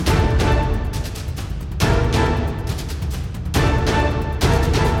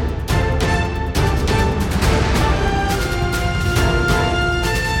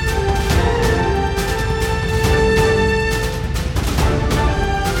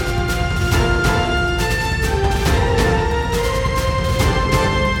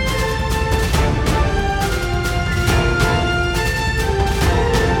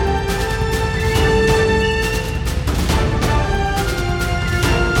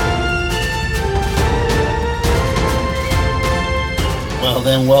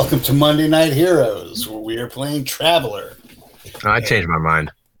Well, then, welcome to Monday Night Heroes, where we are playing Traveler. I changed my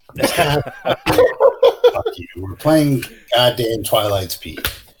mind. Fuck you. We're playing goddamn Twilight's Peak.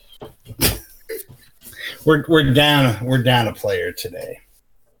 We're down a player today.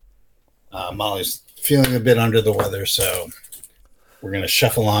 Molly's feeling a bit under the weather, so we're gonna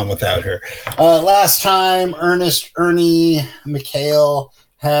shuffle on without her. Last time, Ernie McHale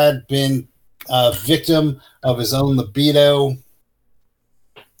had been a victim of his own libido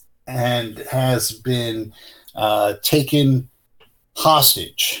and has been taken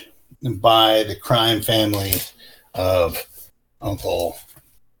hostage by the crime family of Uncle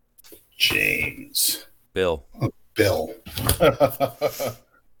James. Bill.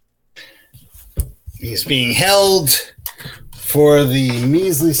 He's being held for the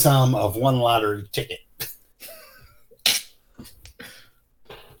measly sum of one lottery ticket.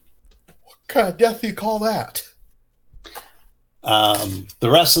 What kind of death do you call that? The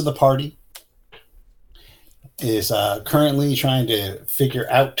rest of the party is currently trying to figure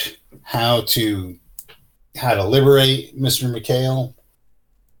out how to liberate Mr. McHale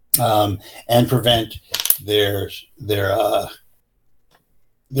and prevent their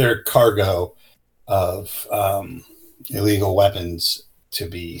cargo of illegal weapons to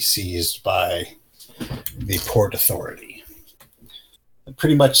be seized by the Port Authority. It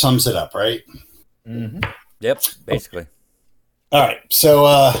pretty much sums it up, right? Mm-hmm. Yep, basically. All right,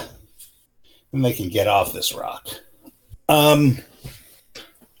 so then they can get off this rock. Let's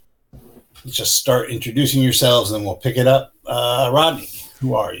just start introducing yourselves, and we'll pick it up. Rodney,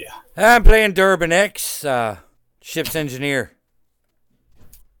 who are you? I'm playing Durban X, ship's engineer.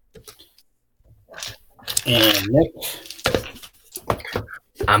 And Nick.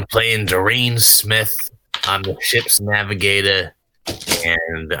 I'm playing Doreen Smith. I'm the ship's navigator,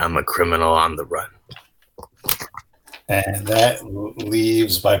 and I'm a criminal on the run. And that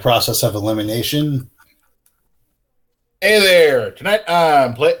leaves, by process of elimination. Hey there! Tonight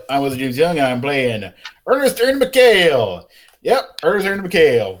I'm with James Young. And I'm playing Ernest Ernie McHale. Yep, Ernest Ernie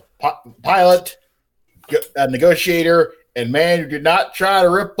McHale, pilot, negotiator, and man who did not try to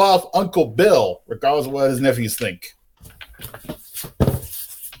rip off Uncle Bill, regardless of what his nephews think.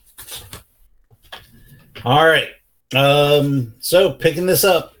 All right. So picking this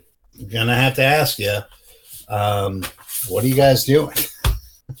up, I'm gonna have to ask you, what are you guys doing?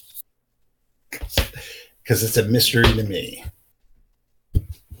 Because it's a mystery to me.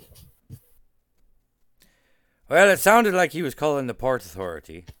 Well, it sounded like he was calling the Port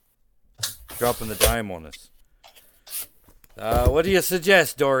Authority, dropping the dime on us. What do you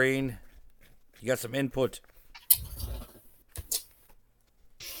suggest, Doreen? You got some input?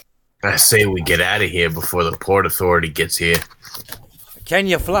 I say we get out of here before the Port Authority gets here. Can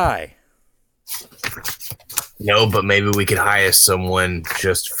you fly? No, but maybe we could hire someone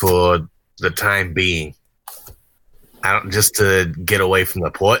just for the time being. Just to get away from the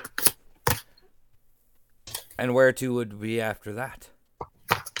port. And where to would be after that?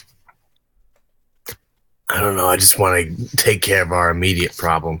 I don't know. I just want to take care of our immediate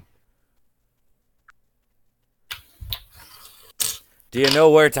problem. Do you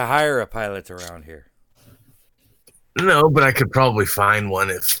know where to hire a pilot around here? No, but I could probably find one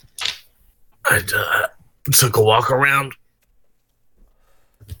if I took a walk around.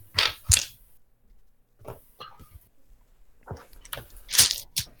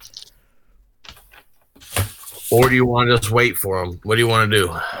 Or do you want to just wait for him? What do you want to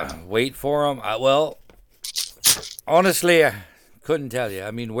do? Wait for him? Well, honestly, I couldn't tell you.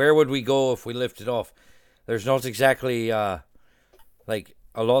 I mean, where would we go if we lifted off? There's not exactly,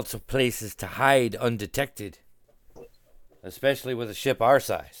 lots of places to hide undetected. Especially with a ship our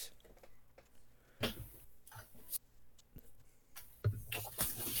size.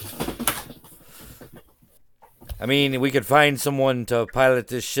 I mean, we could find someone to pilot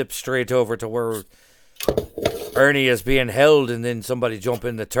this ship straight over to where Ernie is being held, and then somebody jump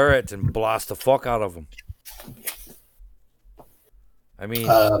in the turret and blast the fuck out of him. I mean,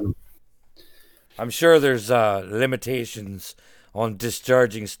 I'm sure there's limitations on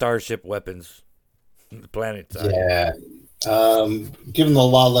discharging starship weapons on the planet side. Yeah. Given the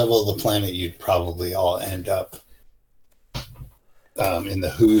law level of the planet, you'd probably all end up in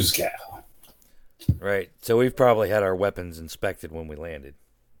the Who's Gal. Right. So we've probably had our weapons inspected when we landed.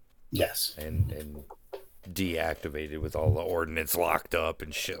 Yes. And deactivated with all the ordnance locked up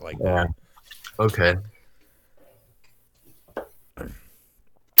and shit like that. Okay.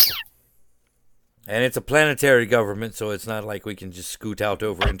 And it's a planetary government, so it's not like we can just scoot out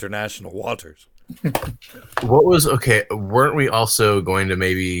over international waters. Weren't we also going to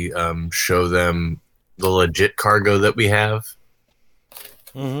maybe show them the legit cargo that we have?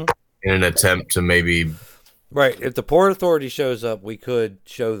 Mm-hmm. in an attempt to maybe. Right. If the Port Authority shows up, we could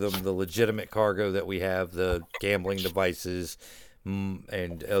show them the legitimate cargo that we have, the gambling devices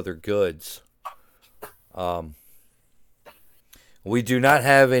and other goods. We do not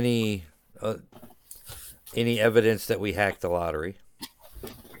have any evidence that we hacked the lottery.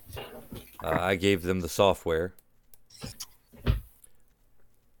 I gave them the software.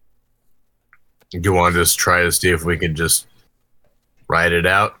 You want to just try to see if we can just ride it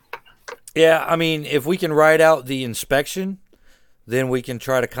out? Yeah, I mean, if we can ride out the inspection, then we can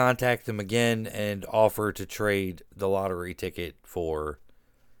try to contact them again and offer to trade the lottery ticket for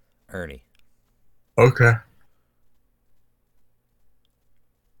Ernie. Okay.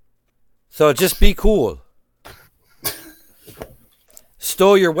 So just be cool.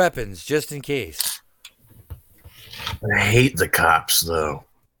 Stow your weapons just in case. I hate the cops, though.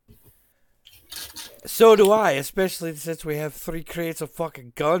 So do I, especially since we have 3 crates of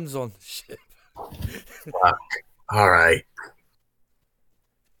fucking guns on the ship. Fuck. All right.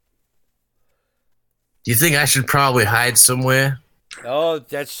 Do you think I should probably hide somewhere? Oh,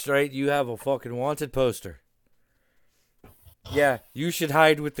 that's right. You have a fucking wanted poster. Yeah, you should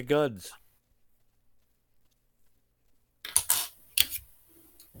hide with the guns.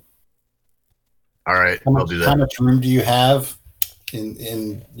 All right, I'll do How that. much room do you have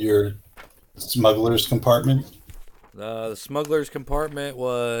in your smuggler's compartment? The smuggler's compartment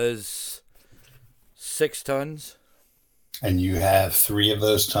was 6 tons. And you have 3 of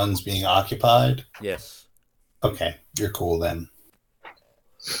those tons being occupied? Yes. Okay, you're cool then.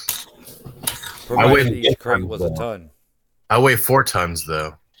 Provided weigh each crate was a ton. I weigh 4 tons,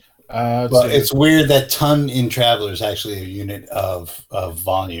 though. Well, it's weird that ton in Traveler is actually a unit of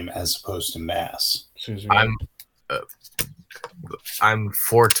volume as opposed to mass. I'm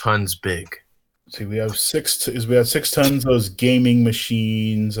 4 tons big. See, we have 6. We have 6 tons. Those gaming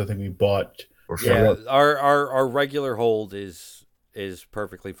machines. I think we bought. Yeah, our regular hold is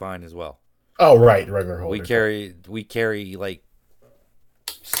perfectly fine as well. Oh, right, regular hold. We carry like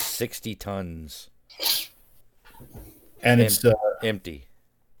 60 tons, and it's empty,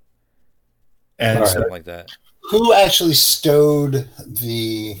 and All it's, something like that. Who actually stowed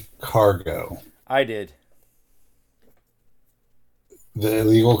the cargo? I did. The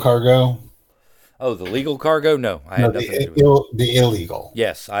illegal cargo? Oh, the legal cargo? No, I had nothing to do with it. The illegal.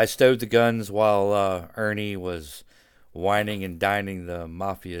 Yes, I stowed the guns while Ernie was whining and dining the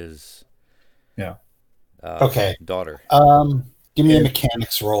mafia's daughter. Give me a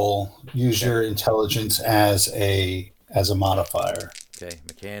mechanics roll. Use your intelligence as a modifier. Okay,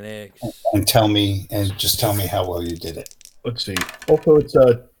 mechanics. And just tell me how well you did it. let's see. Also, it's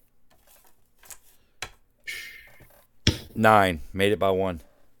 9. Made it by 1.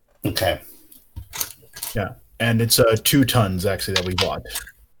 Okay. yeah, and it's 2 tons actually that we bought.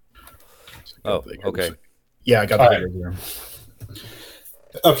 Oh, okay. Yeah, I got All that right. here.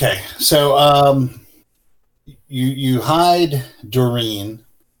 Okay. So you hide Doreen,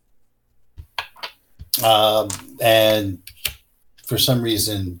 and for some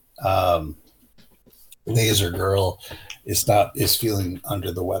reason Laser Girl is feeling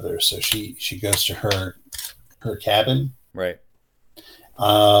under the weather, so she goes to her cabin. Right.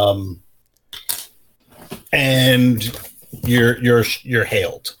 And you're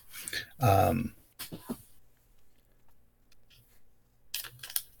hailed.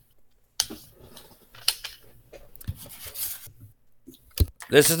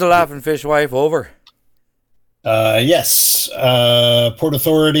 This is the Laughing Fish wife. Over. Yes. Port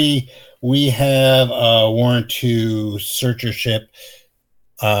Authority, we have a warrant to search your ship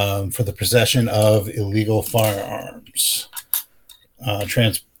for the possession of illegal firearms.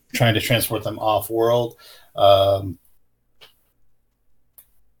 Trying to transport them off-world.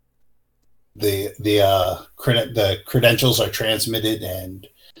 The credentials are transmitted, and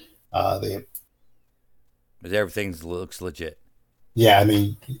But everything looks legit. yeah, I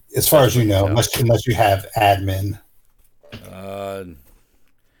mean, as far as you know, unless you have admin.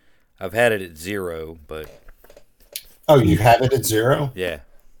 I've had it at 0, but Oh, you have it at 0? yeah.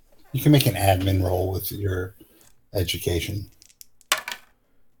 You can make an admin roll with your education.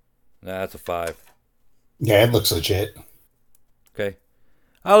 Nah, that's a 5. Yeah, it looks legit. Okay.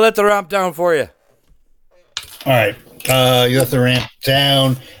 I'll let the ramp down for you. All right. You let the ramp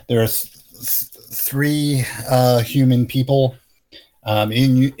down. There are 3 human people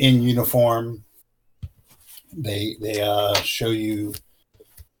in uniform. They show you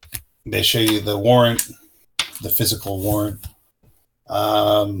the warrant, the physical warrant.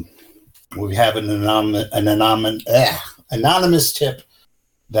 We have an anonymous tip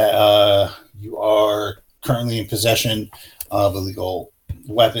that you are currently in possession of illegal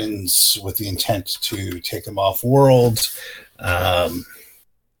weapons with the intent to take them off world.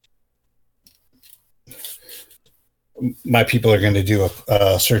 My people are going to do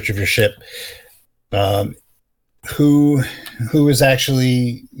a search of your ship. Who is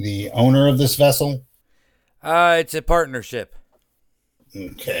actually the owner of this vessel? It's a partnership.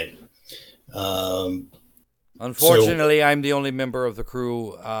 Okay. Unfortunately, I'm the only member of the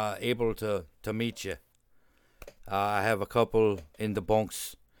crew able to meet you. I have a couple in the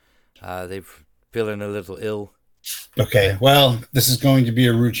bunks. They've feeling a little ill. Okay. Well, this is going to be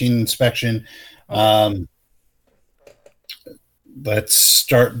a routine inspection. Let's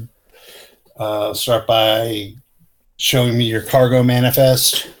start by showing me your cargo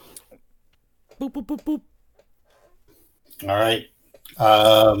manifest. Boop, boop, boop, boop. All right.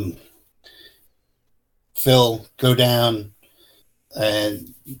 Phil, go down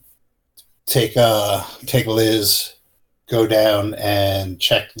and take Liz, go down and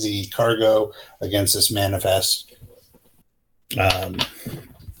check the cargo against this manifest.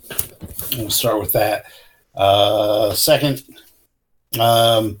 We'll start with that. Second,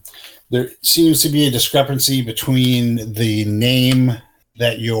 there seems to be a discrepancy between the name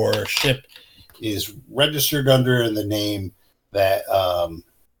that your ship is registered under and the name that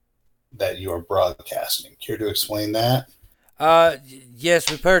that you're broadcasting. Care to explain that? Yes,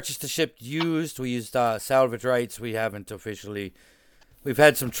 we purchased the ship used. We used salvage rights. We haven't officially. We've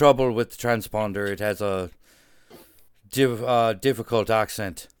had some trouble with the transponder. It has a difficult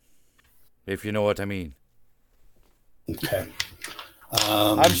accent, if you know what I mean. Okay.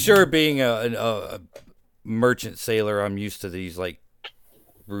 I'm sure being a merchant sailor, I'm used to these like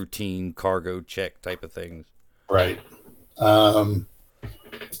routine cargo check type of things. Right.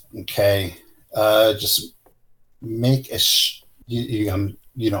 Okay. Just make you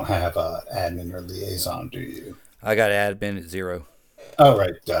don't have admin or liaison, do you? I got admin at 0. Oh,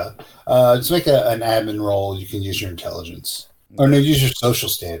 right. Just make an admin roll. You can use your intelligence. Or no, use your social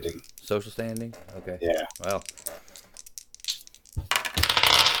standing. Social standing? Okay. Yeah. Well.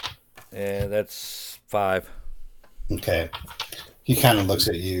 Yeah, that's 5. Okay. He kind of looks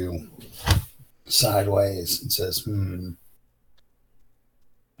at you sideways and says,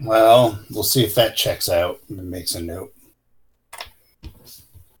 well, we'll see if that checks out. And makes a note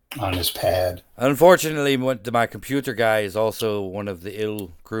on his pad. Unfortunately, my computer guy is also one of the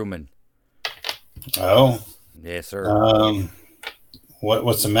ill crewmen. Oh? Yes, sir.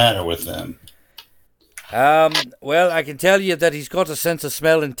 What's the matter with them? Well, I can tell you that he's got a sense of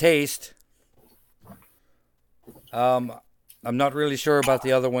smell and taste. I'm not really sure about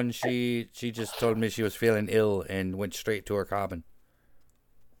the other one. She just told me she was feeling ill and went straight to her cabin.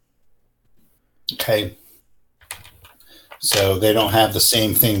 Okay. So they don't have the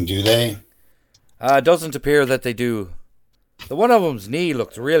same thing, do they? It doesn't appear that they do. The one of them's knee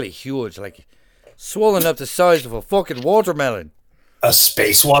looked really huge, like swollen up the size of a fucking watermelon. A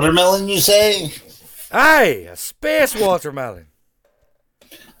space watermelon, you say? Aye, a space watermelon.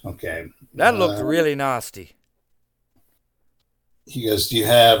 Okay. That looked really nasty. He goes, do you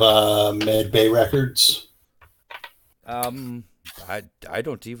have med bay records? I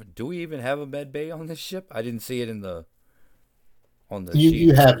don't even. Do we even have a med bay on this ship? I didn't see it on the sheet.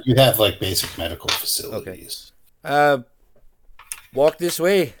 You have like basic medical facilities. Okay. Walk this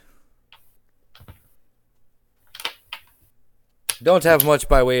way. Don't have much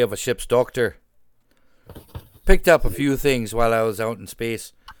by way of a ship's doctor. Picked up a few things while I was out in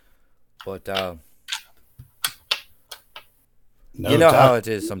space, but you know how it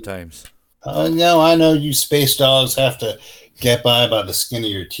is sometimes. No, I know you space dogs have to get by the skin of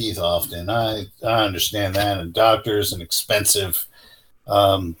your teeth often. I understand that. And doctor's an expensive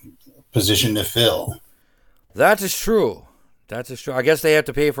position to fill. That is true. That is true. I guess they have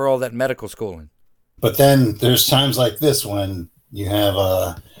to pay for all that medical schooling. But then there's times like this when you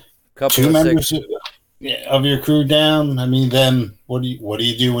have two members of your crew down. I mean, then what do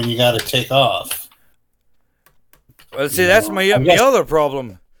you do when you got to take off? Well, see, that's my other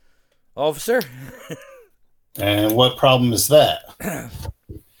problem, officer. And what problem is that?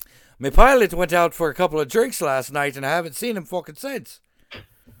 My pilot went out for a couple of drinks last night, and I haven't seen him fucking since.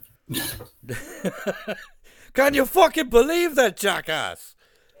 Can you fucking believe that, jackass?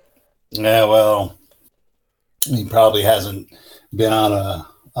 Yeah, well, he probably hasn't been on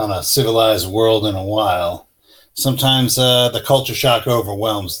a civilized world in a while. Sometimes the culture shock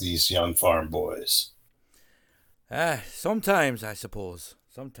overwhelms these young farm boys. Sometimes, I suppose.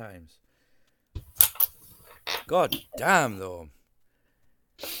 Sometimes. God damn, though.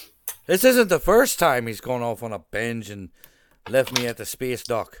 This isn't the first time he's gone off on a binge and left me at the space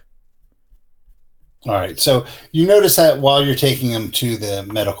dock. All right. So you notice that while you're taking him to the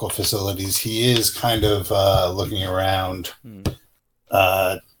medical facilities, he is kind of looking around,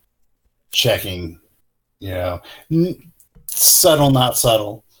 checking, subtle, not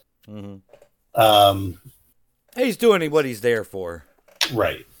subtle. He's doing what he's there for.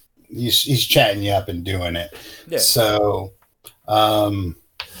 Right. He's chatting you up and doing it. Yeah. So,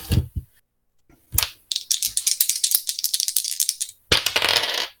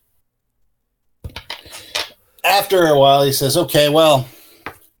 after a while, he says, okay, well,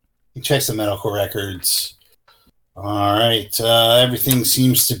 he checks the medical records. All right. Everything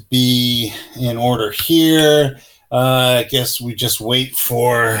seems to be in order here. I guess we just wait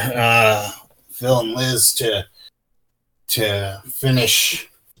for Phil and Liz to finish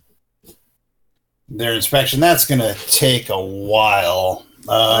their inspection. That's going to take a while.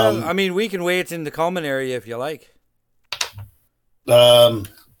 We can wait in the common area if you like.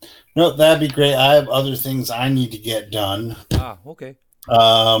 No, that'd be great. I have other things I need to get done. Okay.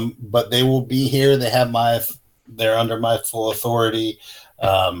 But they will be here. They're under my full authority.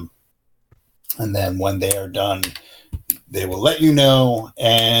 And then when they are done, they will let you know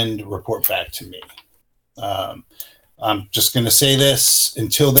and report back to me. I'm just going to say this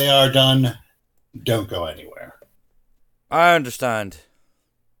until they are done. Don't go anywhere. I understand.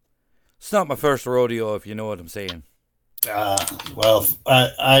 It's not my first rodeo, if you know what I'm saying. Well,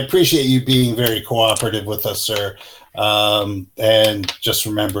 I appreciate you being very cooperative with us, sir. And just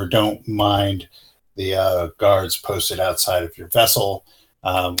remember, don't mind the guards posted outside of your vessel.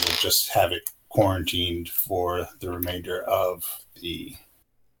 We'll just have it quarantined for the remainder of the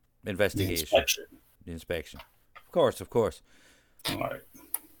investigation. The inspection. Of course. All right.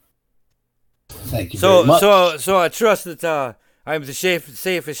 Thank you very much. So I trust that I'm the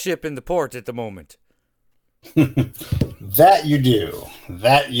safest ship in the port at the moment. That you do.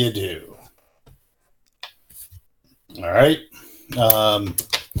 All right.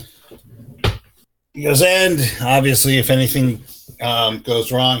 He goes, and obviously, if anything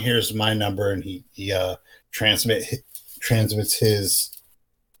goes wrong, here's my number, and he transmits his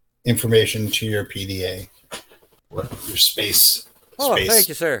information to your PDA, your space. Oh, thank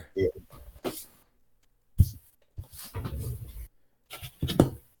you, sir. Yeah.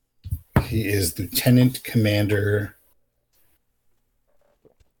 He is Lieutenant Commander.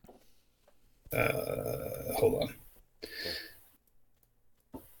 Hold on.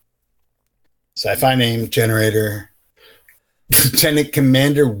 Sci-fi name generator. Lieutenant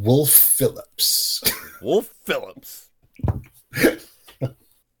Commander Wolf Phillips. Wolf Phillips.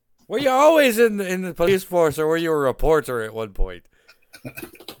 Were you always in the police force, or were you a reporter at one point?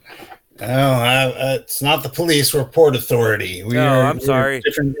 No, it's not the police. We're Port Authority. I'm sorry. A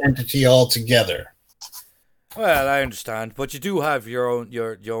different entity altogether. Well, I understand, but you do have your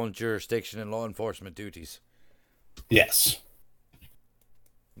own jurisdiction and law enforcement duties. Yes.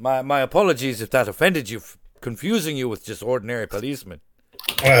 My apologies if that offended you, confusing you with just ordinary policemen.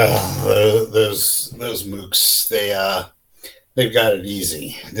 Well, those mooks, they've got it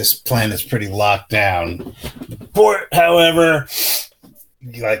easy. This planet's pretty locked down. Port, however,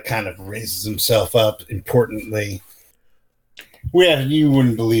 he kind of raises himself up importantly. You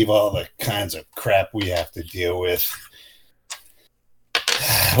wouldn't believe all the kinds of crap we have to deal with.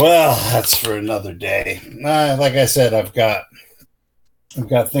 Well, that's for another day. Like I said, I've got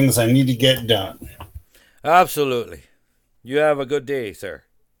things I need to get done. Absolutely. You have a good day, sir.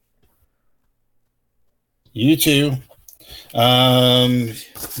 You too. I'm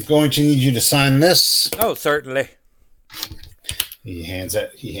going to need you to sign this. Oh, certainly. He hands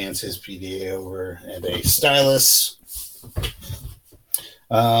his PDA over and a stylus.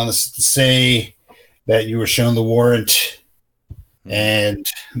 This is to say that you were shown the warrant, and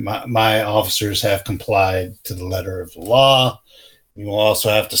my officers have complied to the letter of the law. You will also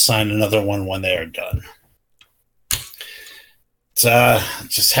have to sign another one when they are done. It's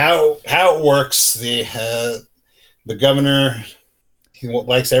just how it works. The governor, he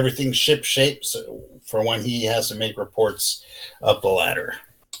likes everything ship shape, so for when he has to make reports up the ladder.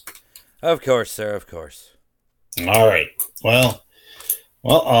 Of course, sir. Of course. All right. Well,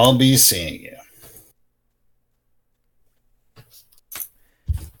 I'll be seeing you.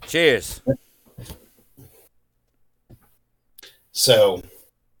 Cheers. So,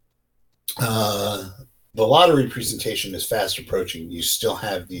 the lottery presentation is fast approaching. You still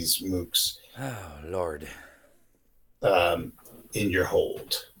have these mooks. Oh, Lord. In your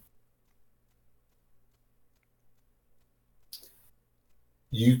hold.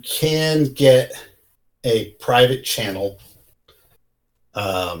 You can get a private channel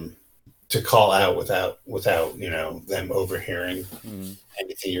to call out without them overhearing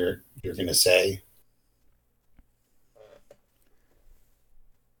anything you're going to say.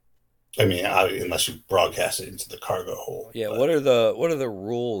 I mean, unless you broadcast it into the cargo hold. Yeah, but- what are the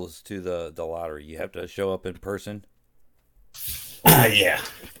rules to the lottery? You have to show up in person, yeah.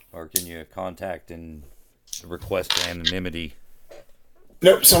 or can you contact and request anonymity?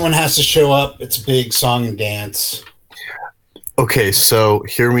 Nope. Someone has to show up. It's a big song and dance. Okay, so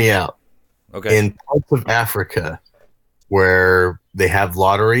hear me out. Okay. In parts of Africa where they have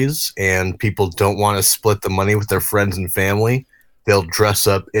lotteries and people don't want to split the money with their friends and family, they'll dress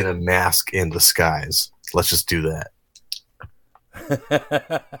up in a mask in disguise. Let's just do that.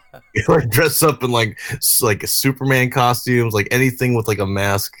 Like dress up in like Superman costumes, like anything with like a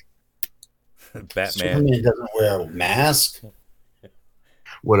mask. Batman. Superman doesn't wear a mask.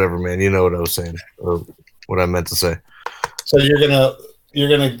 Whatever, man. You know what I was saying, or what I meant to say. So you're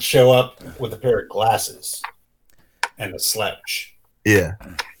gonna show up with a pair of glasses and a sledge. Yeah.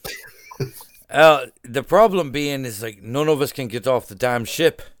 The problem being is like none of us can get off the damn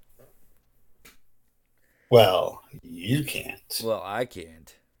ship. Well, you can't. Well, I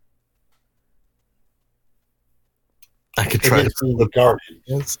can't. I could try to It is being guarded.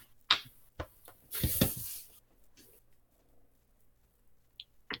 Yes.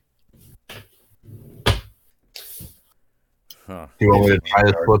 Huh. You want me to try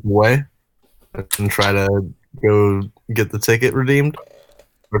to slip away and try to go get the ticket redeemed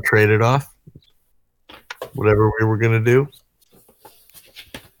or trade it off? Whatever we were going to do.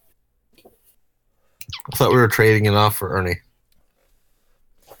 I thought we were trading it off for Ernie.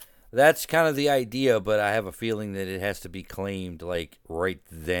 That's kind of the idea, but I have a feeling that it has to be claimed like right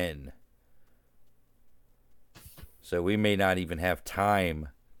then. So we may not even have time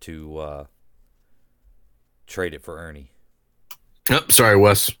to trade it for Ernie. Oh, sorry,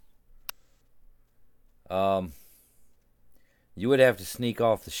 Wes. You would have to sneak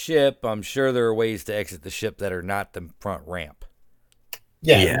off the ship. I'm sure there are ways to exit the ship that are not the front ramp.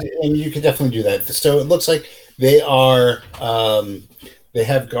 Yeah, and you could definitely do that. So it looks like they are. They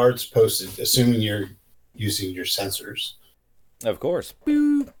have guards posted, assuming you're using your sensors. Of course.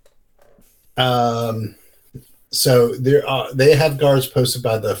 So they have guards posted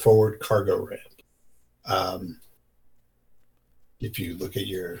by the forward cargo ramp. If you look at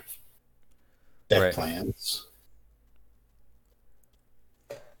your deck plans.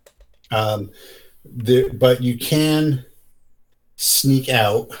 But you can sneak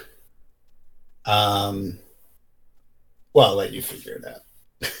out. Well, I'll let you figure it out.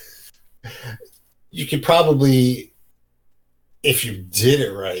 You could probably, if you did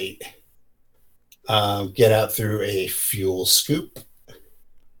it right, get out through a fuel scoop.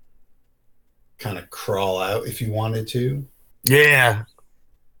 Kind of crawl out if you wanted to. Yeah.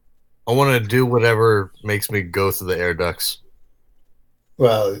 I want to do whatever makes me go through the air ducts.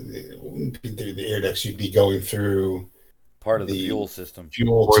 Well, it wouldn't be through the air ducts. You'd be going through part of the fuel system.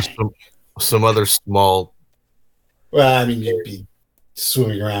 Fuel or some other small. Well, I mean, you'd be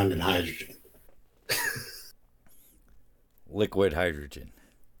swimming around in hydrogen. Liquid hydrogen.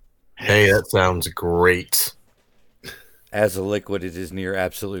 Hey, that sounds great. As a liquid, it is near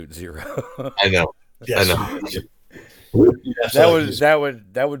absolute zero. I know. Yes. I know.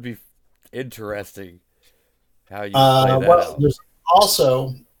 That would be interesting. How you play that out. There's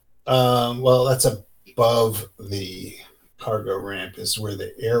also, that's above the cargo ramp is where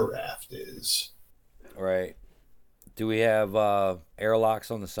the air raft is. Right. Do we have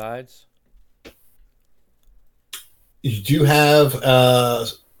airlocks on the sides? You do have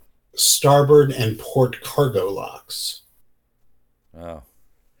starboard and port cargo locks. Oh.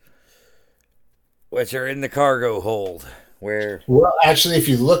 Which are in the cargo hold. Where? Well, actually, if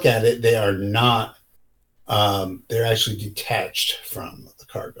you look at it, they are not. They're actually detached from the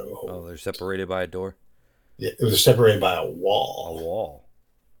cargo hold. Oh, they're separated by a door? Yeah, it was separated by a wall. A wall.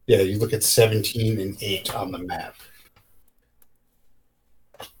 Yeah, you look at 17 and 8 on the map.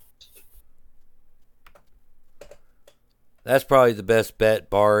 That's probably the best bet,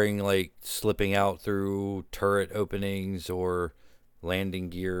 barring like slipping out through turret openings or landing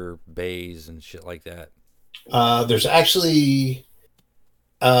gear bays and shit like that. There's actually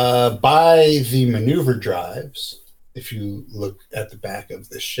by the maneuver drives, if you look at the back of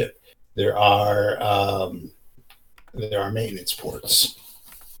the ship, there are maintenance ports.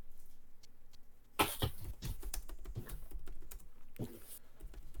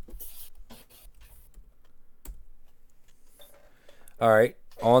 All right.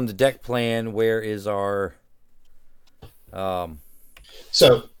 On the deck plan, where is our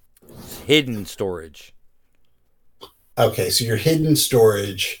So hidden storage? Okay, so your hidden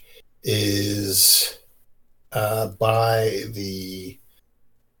storage is by the.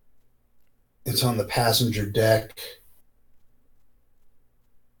 It's on the passenger deck.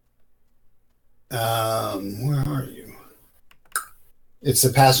 Where are you? It's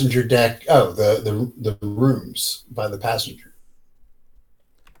the passenger deck. Oh, the rooms by the passenger.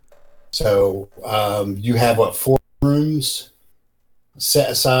 So you have what, 4 rooms set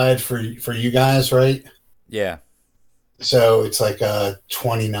aside for you guys, right? Yeah. So it's like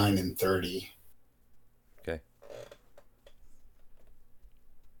 29 and 30. Okay.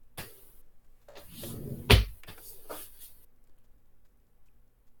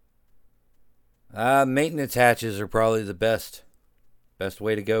 Maintenance hatches are probably the best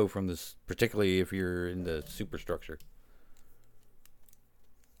way to go from this, particularly if you're in the superstructure.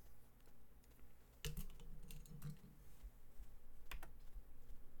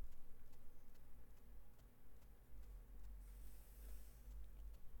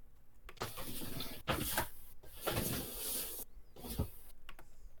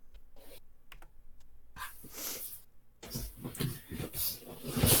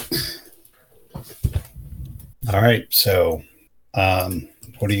 All right. So,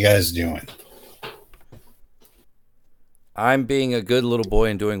 what are you guys doing? I'm being a good little boy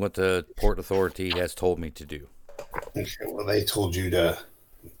and doing what the Port Authority has told me to do. Okay, well, they told you to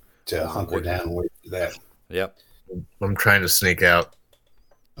hunker down and wait for that. Yep. I'm trying to sneak out.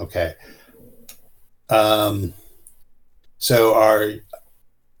 Okay. So are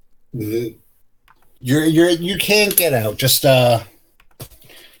you can't get out. Just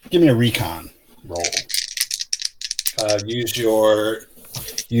give me a recon roll. Use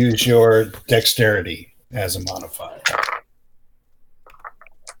your dexterity as a modifier.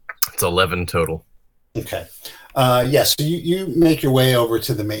 It's 11 total. Okay. Yes, so you make your way over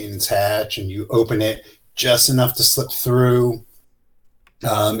to the maintenance hatch and you open it just enough to slip through.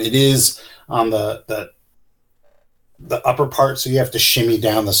 It is on the upper part, so you have to shimmy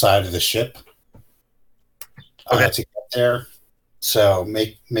down the side of the ship to get there. So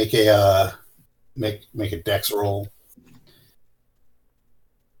make a dex roll.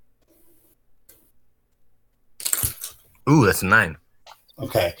 Ooh, that's 9.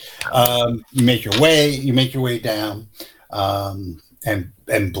 Okay. You make your way down,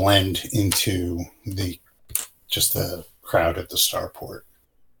 and blend into the crowd at the starport.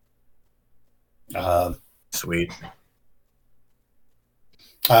 Sweet.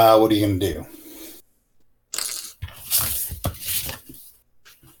 What are you gonna do?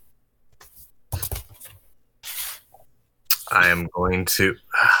 I am going to,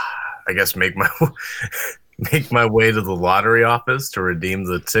 I guess, make my way to the lottery office to redeem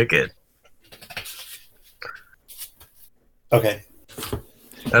the ticket. Okay.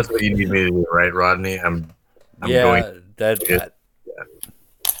 That's what you need me to do, right, Rodney? I'm yeah, going.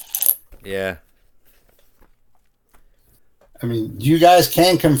 Yeah. I mean, you guys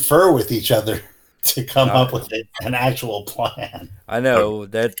can confer with each other to come up with an actual plan. I know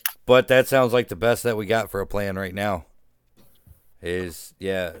that, but that sounds like the best that we got for a plan right now. I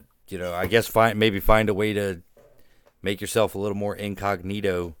guess find a way to make yourself a little more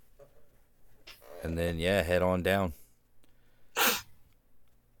incognito, and then head on down.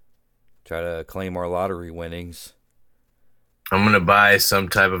 Try to claim our lottery winnings. I'm gonna buy some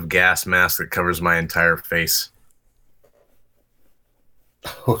type of gas mask that covers my entire face.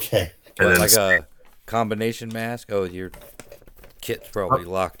 Okay. Like a combination mask? Oh, your kit's probably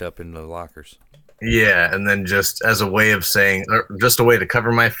locked up in the lockers. Yeah, and then just as a way of saying, or just a way to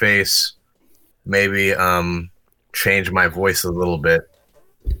cover my face, maybe change my voice a little bit,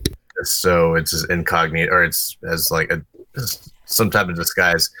 just so it's incognito, or it's as like some type of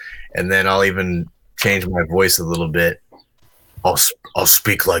disguise, and then I'll even change my voice a little bit. I'll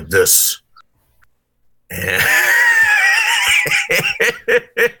speak like this. And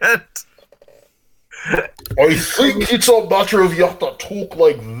I think it's a matter of you have to talk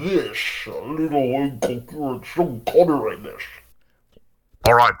like this, a little incoherent Sean Connery this.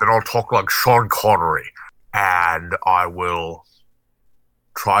 All right, then I'll talk like Sean Connery, and I will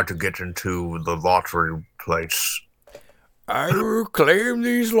try to get into the lottery place. I will claim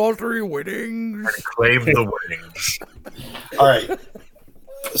these lottery winnings. And claim the winnings. All right.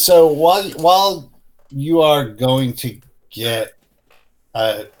 So while you are going to get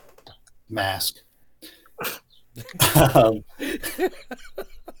a mask,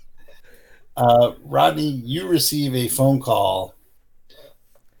 Rodney, you receive a phone call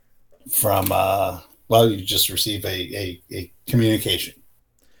from you just receive a communication.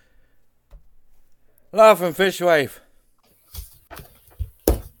 Hello from Fishwife.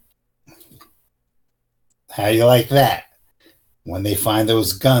 How you like that? When they find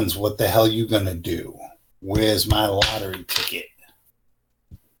those guns, what the hell you gonna do? Where's my lottery ticket?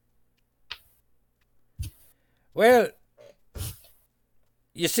 Well,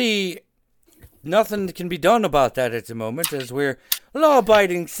 you see, nothing can be done about that at the moment, as we're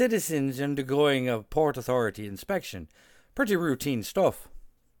law-abiding citizens undergoing a Port Authority inspection. Pretty routine stuff.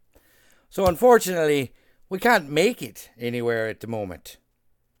 So unfortunately, we can't make it anywhere at the moment.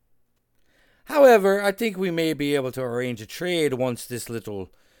 However, I think we may be able to arrange a trade once this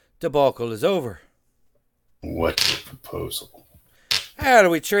little debacle is over. What's your proposal?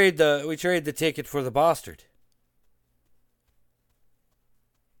 We trade the ticket for the bastard.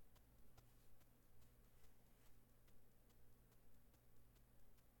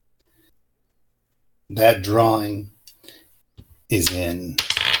 That drawing is in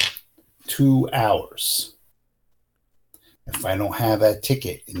 2 hours. If I don't have that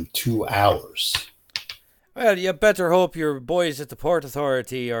ticket in 2 hours. Well, you better hope your boys at the Port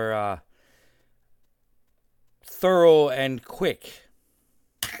Authority are thorough and quick.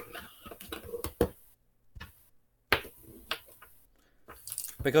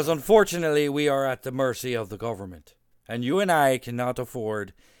 Because unfortunately, we are at the mercy of the government. And you and I cannot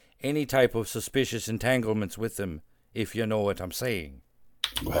afford any type of suspicious entanglements with them, if you know what I'm saying.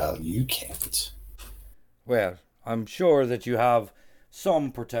 Well, you can't. Well, I'm sure that you have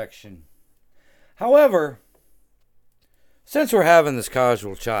some protection. However, since we're having this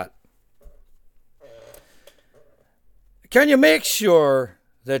casual chat, can you make sure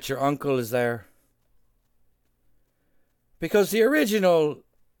that your uncle is there? Because the original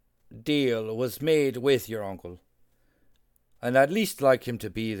deal was made with your uncle. And I'd least like him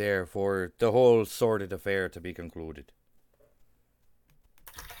to be there for the whole sordid affair to be concluded.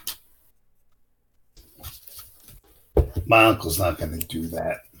 My uncle's not going to do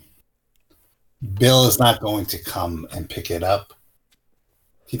that. Bill is not going to come and pick it up.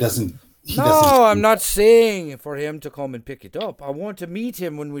 He doesn't. I'm not saying for him to come and pick it up. I want to meet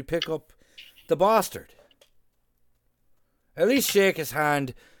him when we pick up the bastard. At least shake his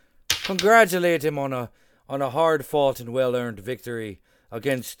hand, congratulate him on a hard-fought and well-earned victory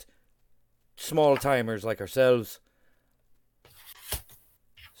against small-timers like ourselves.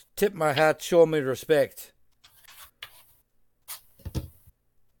 Tip my hat, show me respect.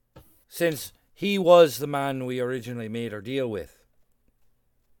 Since he was the man we originally made our deal with.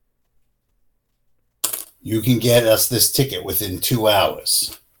 You can get us this ticket within 2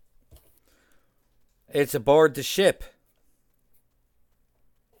 hours. It's aboard the ship.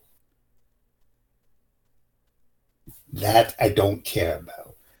 That I don't care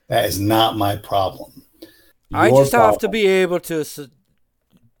about. That is not my problem. I just have to be able to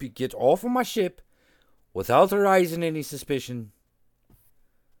get off of my ship without arising any suspicion.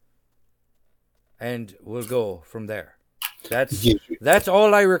 And we'll go from there. That's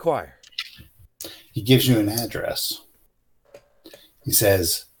all I require. He gives you an address. He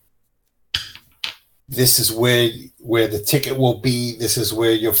says, this is where the ticket will be. This is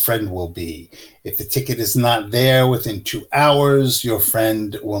where your friend will be. If the ticket is not there within 2 hours, your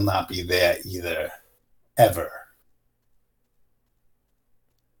friend will not be there either. Ever.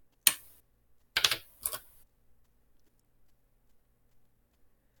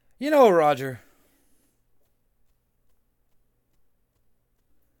 You know, Roger,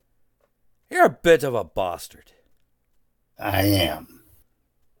 you're a bit of a bastard. I am.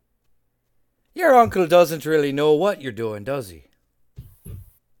 Your uncle doesn't really know what you're doing, does he?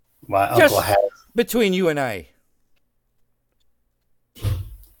 My uncle has. Between you and I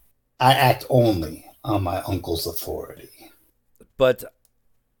act only on my uncle's authority. But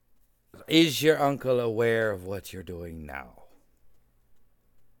is your uncle aware of what you're doing now?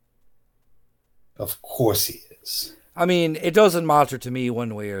 Of course he is. I mean, it doesn't matter to me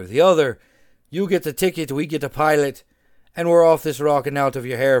one way or the other. You get the ticket, we get the pilot, and we're off this rocking out of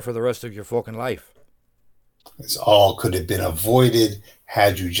your hair for the rest of your fucking life. This all could have been avoided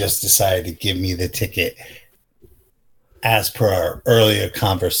had you just decided to give me the ticket as per our earlier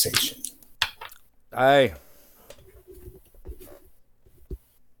conversation. Aye.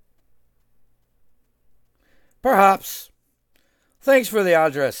 Perhaps. Thanks for the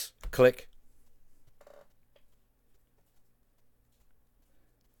address. Click.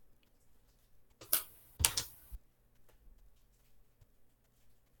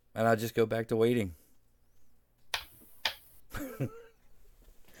 And I'll just go back to waiting.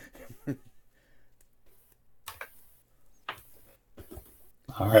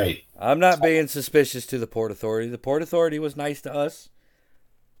 All right. I'm not being suspicious to the Port Authority. The Port Authority was nice to us.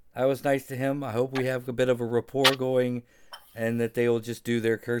 I was nice to him. I hope we have a bit of a rapport going and that they will just do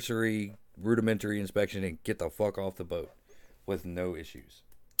their cursory, rudimentary inspection and get the fuck off the boat with no issues.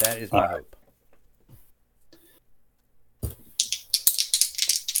 That is my hope.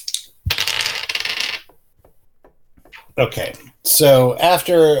 Okay. So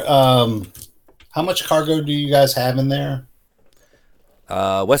after How much cargo do you guys have in there?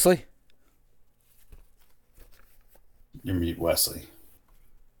 Wesley? You mute Wesley.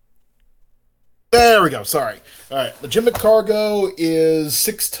 There we go. Sorry. All right. Legitimate cargo is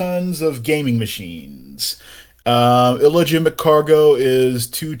 6 tons of gaming machines. Illegitimate cargo is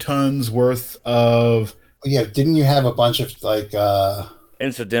 2 tons worth of. Yeah, didn't you have a bunch of like?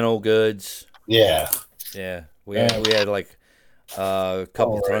 Incidental goods. Yeah. Yeah, we had like a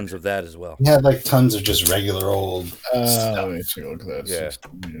couple All right. tons of that as well. You had like tons of just regular old Let stuff. me take a look at that.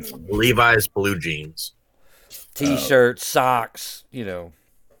 Yeah. Levi's blue jeans. T-shirts, socks, you know.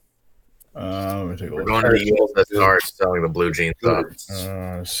 Let me take a We're look. going to the USSR selling the blue jeans up.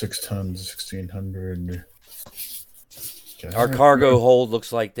 6 tons, 1,600. Okay. Our cargo hold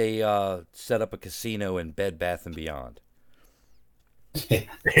looks like they set up a casino in Bed Bath & Beyond. Hey,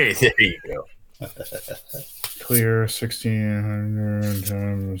 there you go. Clear 1,600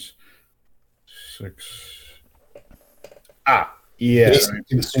 times 6. Yeah. Basic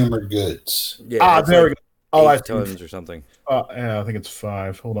consumer goods. Yeah, it's There we like go. Oh, 8 I see. tons or something. Yeah, I think it's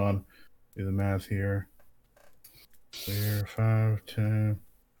 5. Hold on. Do the math here. Clear 5, 10.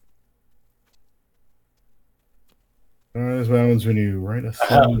 This happens when you write a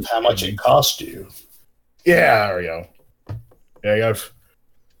thing. How much it cost you? Yeah, there we go. Yeah,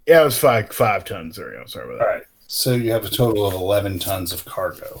 it was 5 tons. There we go. Sorry about All that. right. So you have a total of 11 tons of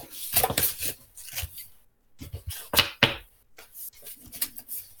cargo.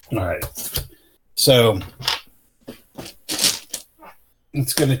 All right. So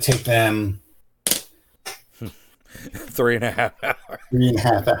it's going to take them 3.5 hours.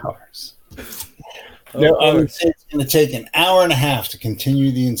 3.5 hours. No, I would say it's going to take an hour and a half to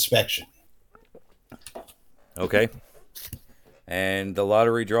continue the inspection. Okay. And the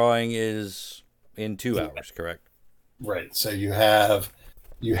lottery drawing is in 2 hours, correct? Right. So you have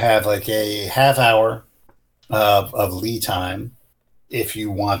like a half hour of lead time if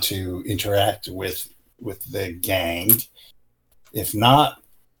you want to interact with the gang. If not,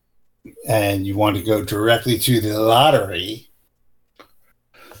 and you want to go directly to the lottery,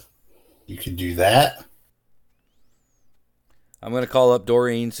 you can do that. I'm going to call up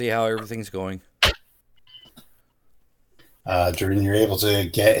Doreen, see how everything's going. Doreen, you're able to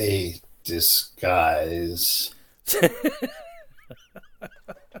get a disguise.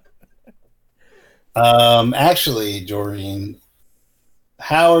 Actually, Doreen,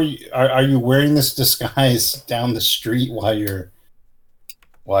 how are you? Are you wearing this disguise down the street while you're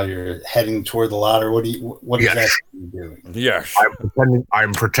heading toward the lottery? What Yes. exactly are you doing? Yes.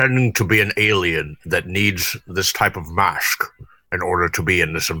 I'm pretending to be an alien that needs this type of mask in order to be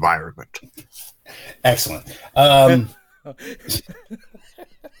in this environment. Excellent.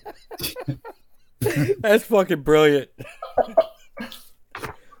 That's fucking brilliant.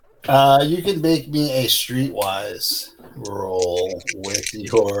 You can make me a streetwise roll with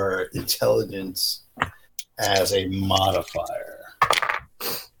your intelligence as a modifier.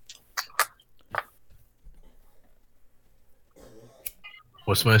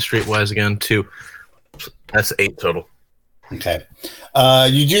 What's my streetwise again? 2. That's 8 total. Okay.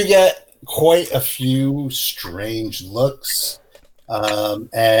 You do get quite a few strange looks.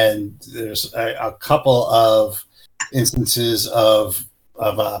 And there's a couple of instances of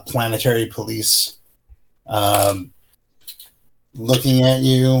planetary police looking at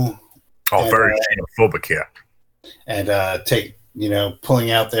you. Oh, very xenophobic here. And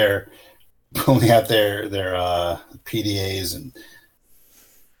pulling out their PDAs and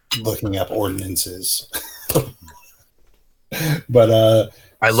looking up ordinances. But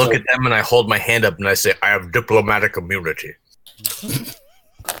I look at them and I hold my hand up and I say, I have diplomatic immunity.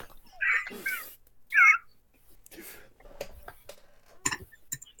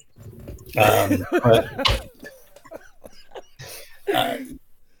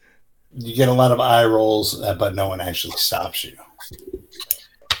 You get a lot of eye rolls, but no one actually stops you.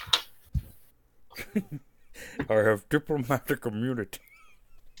 I have diplomatic immunity.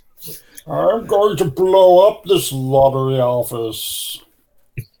 I'm going to blow up this lottery office.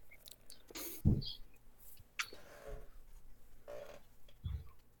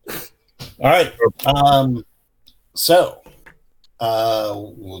 All right. So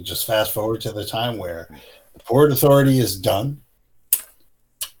we'll just fast forward to the time where the Port Authority is done.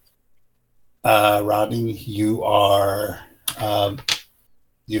 Rodney, you've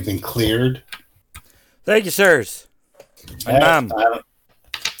been cleared. Thank you, sirs. And ma'am.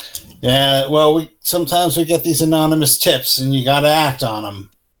 Yeah, well, sometimes we get these anonymous tips, and you got to act on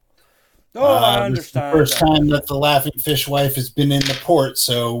them. Oh, I This is the understand. first time that the Laughing Fish wife has been in the port,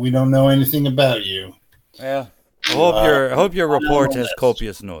 so we don't know anything about you. Well, I hope your report has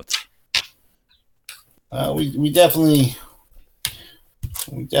copious notes. We definitely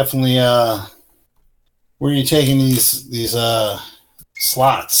where are you taking these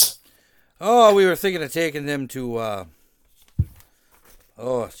slots? Oh, we were thinking of taking them to.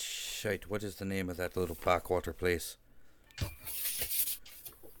 Oh shit! What is the name of that little backwater place?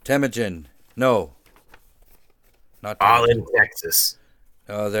 Temujin. No. Not All Temujin. in Texas.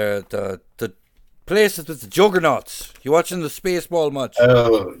 The places with the juggernauts. You watching the Spaceball much?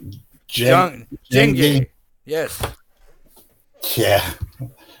 Oh, Jenge. Yes. Yeah.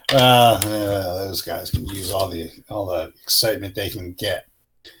 Those guys can use all the excitement they can get.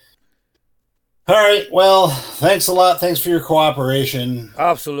 All right. Well, thanks a lot. Thanks for your cooperation.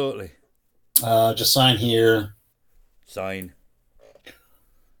 Absolutely. Just sign here. Sign.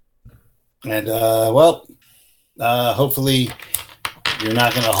 And hopefully you're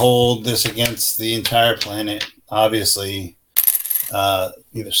not going to hold this against the entire planet. Obviously,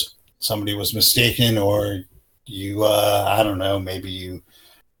 either somebody was mistaken or you, I don't know, maybe you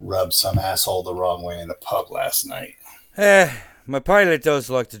rubbed some asshole the wrong way in the pub last night. My pilot does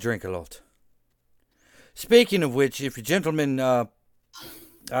like to drink a lot. Speaking of which, if you gentlemen, I'll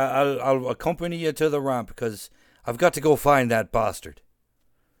accompany you to the ramp because I've got to go find that bastard.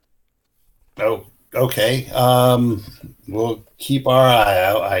 Oh, okay. We'll keep our eye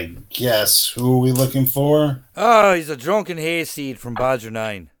out, I guess. Who are we looking for? Oh, he's a drunken hayseed from Badger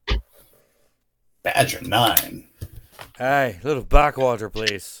 9. Badger 9? Aye, little backwater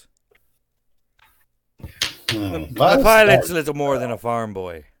place. My pilot's a little more than a farm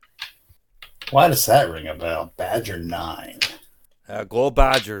boy. Why does that ring a bell? Badger 9. Go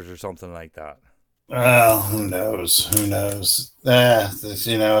Badgers or something like that. Well, who knows? Who knows?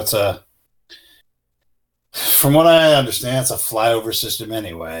 It's a... From what I understand, it's a flyover system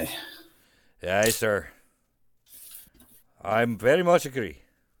anyway. Aye, sir. I very much agree.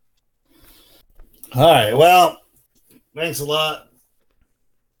 All right. Well, thanks a lot.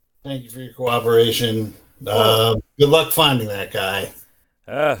 Thank you for your cooperation. Good luck finding that guy.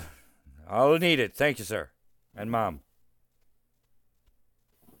 I'll need it. Thank you, sir. And Mom.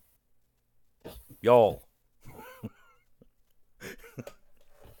 Y'all.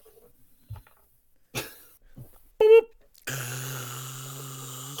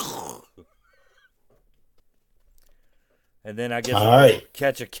 And then I guess I'll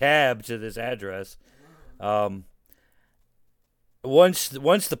catch a cab to this address. Once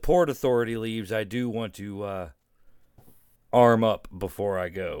the Port Authority leaves, I do want to arm up before I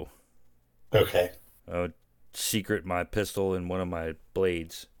go. Okay. Secret my pistol in one of my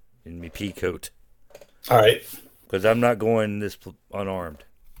blades in my pea coat. All right. Because I'm not going this unarmed.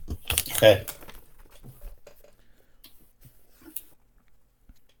 Okay.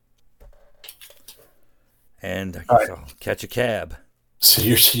 And I guess I'll catch a cab. So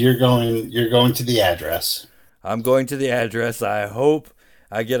you're going to the address. I'm going to the address. I hope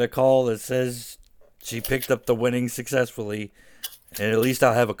I get a call that says she picked up the winnings successfully, and at least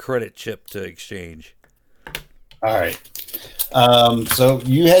I'll have a credit chip to exchange. All right. So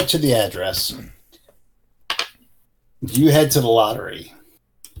you head to the address. You head to the lottery.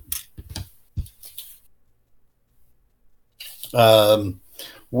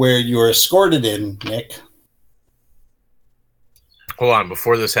 Where you're escorted in, Nick. Hold on,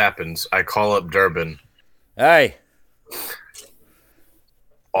 before this happens, I call up Durbin. Hey.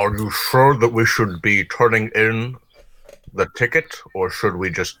 Are you sure that we should be turning in the ticket, or should we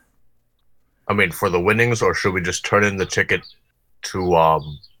just... for the winnings, or should we just turn in the ticket to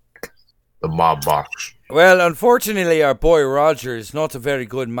the mob box? Well, unfortunately, our boy Roger is not a very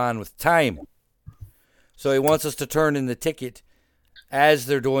good man with time. So he wants us to turn in the ticket as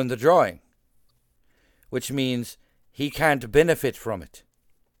they're doing the drawing. Which means he can't benefit from it.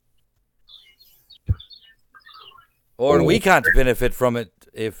 Or we can't benefit from it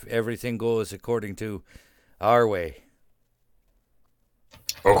if everything goes according to our way.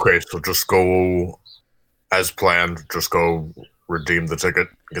 Okay, so just go as planned. Just go redeem the ticket,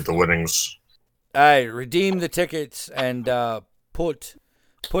 get the winnings. Aye, redeem the tickets and put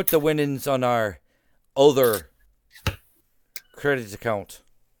the winnings on our other credit account.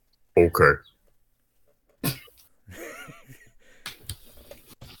 Okay.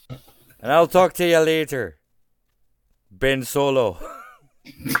 And I'll talk to you later, Ben Solo.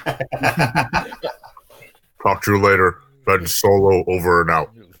 Talk to you later. Ben Solo over and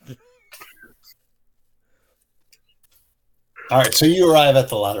out. All right, so you arrive at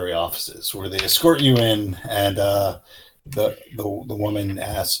the lottery offices where they escort you in, and the woman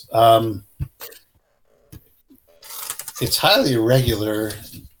asks, "It's highly irregular.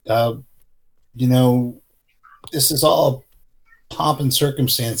 This is all pomp and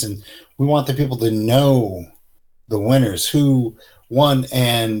circumstance, and we want the people to know the winners who won,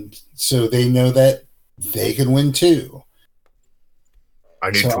 and so they know that they can win too.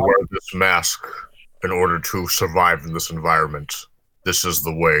 I need to wear this mask in order to survive in this environment. This is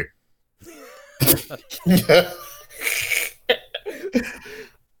the way.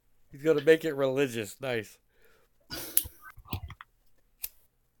 He's gonna make it religious. Nice.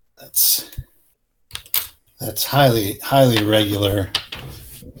 That's highly regular.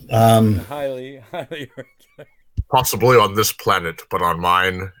 Highly regular. Possibly on this planet, but on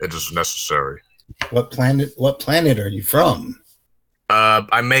mine, it is necessary. What planet are you from?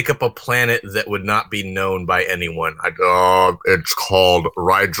 I make up a planet that would not be known by anyone. It's called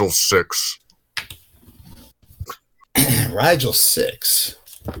Rigel 6. Rigel 6.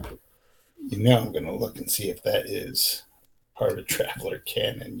 You know I'm going to look and see if that is part of Traveler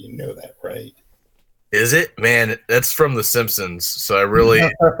canon. You know that, right? Is it? Man, that's from The Simpsons, so I really...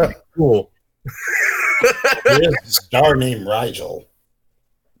 cool. There's a star named Rigel.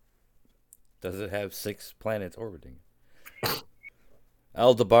 Does it have 6 planets orbiting?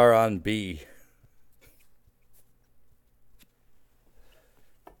 Aldebaran B.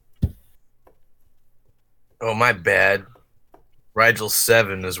 Oh, my bad. Rigel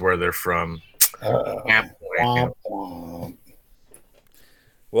 7 is where they're from. Womp womp.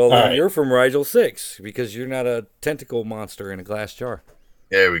 Well, then right. you're from Rigel 6 because you're not a tentacle monster in a glass jar.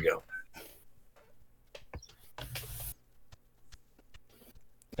 There we go.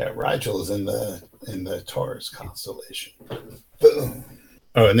 Yeah, Rigel is in the Taurus constellation. Boom.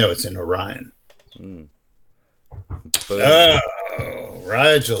 Oh no, it's in Orion. Mm. Oh,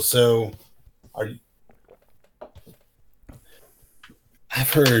 Rigel. So,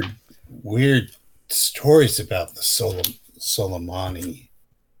 I've heard weird stories about the Soleimani.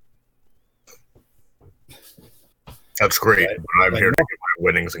 That's great. Right. But I'm here to get my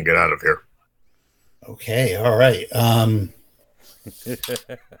winnings and get out of here. Okay, all right.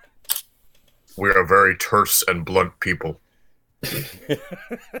 We are very terse and blunt people.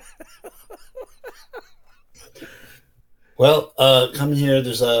 Well, come here.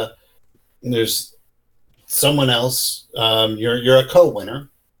 There's someone else. You're a co-winner.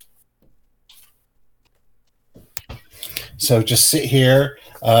 So just sit here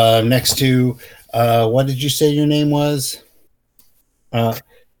next to what did you say your name was?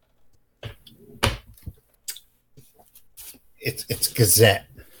 It's Gazette.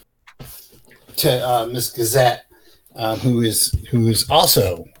 To Miss Gazette, who is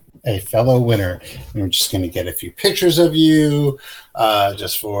also a fellow winner. And we're just going to get a few pictures of you,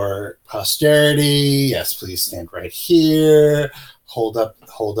 just for posterity. Yes, please stand right here. Hold up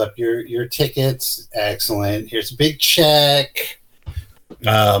your tickets. Excellent. Here's a big check.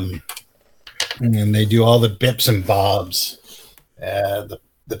 And they do all the bips and bobs, the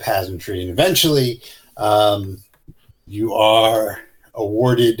pageantry, and eventually, you are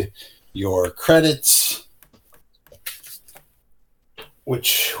awarded your credits,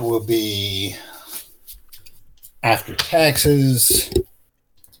 which will be after taxes.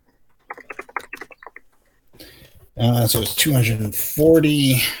 So it's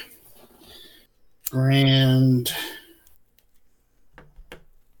 240 grand.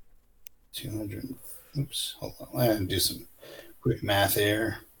 200. Oops, hold on. I'm gonna do some quick math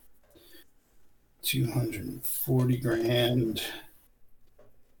here. 240 grand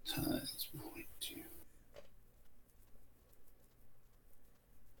times 0.2,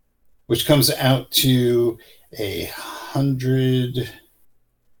 which comes out to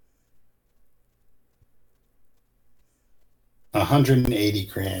 180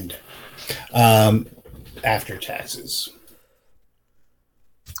 grand after taxes.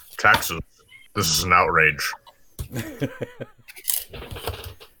 Taxes. This is an outrage.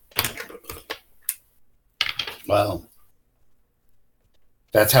 Well,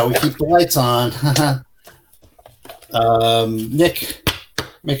 that's how we keep the lights on. Nick,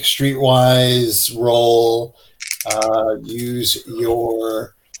 make a streetwise roll. Use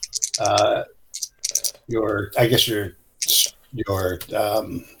your I guess your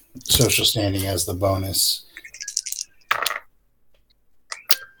social standing as the bonus.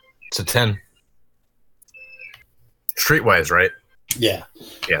 It's a 10. Streetwise, right? Yeah.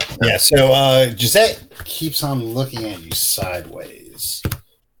 Yeah. Yeah. So Gisette keeps on looking at you sideways.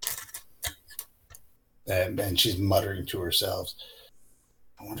 And she's muttering to herself,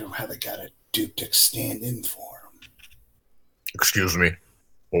 I wonder how they got a Duke to stand in for him. Excuse me.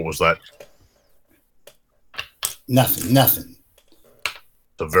 What was that? Nothing. It's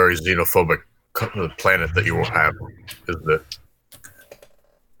a very xenophobic planet that you will have, isn't it?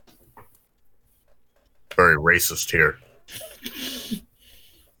 Very racist here.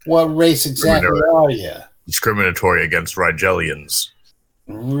 What race exactly are you? Discriminatory against Rigelians.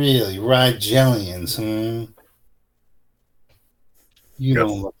 Really, Rigelians, You Yep.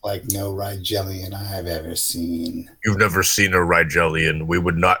 don't look like no Rigelian I've ever seen. You've never seen a Rigelian. We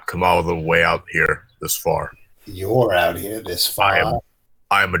would not come all the way out here this far. You're out here this far.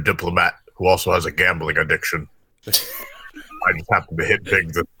 I am a diplomat who also has a gambling addiction. I just happened to hit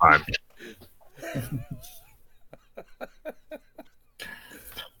big this time.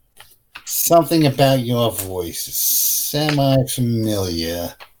 Something about your voice is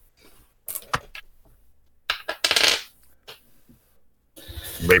semi-familiar.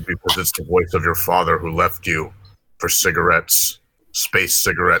 Maybe because it's the voice of your father who left you for cigarettes, space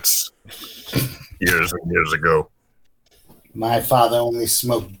cigarettes, years and years ago. My father only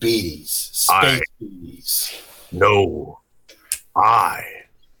smoked beaties, space beaties. No, I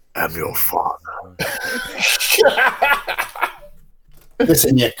am your father.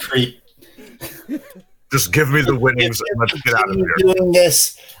 Listen, you creep. Just give me the winnings and let's get out of here. Doing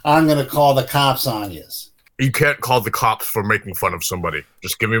this, I'm going to call the cops on you. You can't call the cops for making fun of somebody.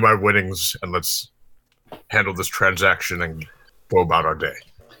 Just give me my winnings and let's handle this transaction and go about our day.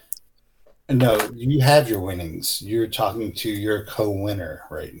 No, you have your winnings. You're talking to your co-winner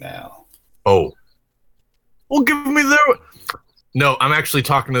right now. Oh. Well, give me their... No, I'm actually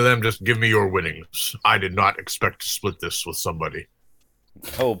talking to them. Just give me your winnings. I did not expect to split this with somebody.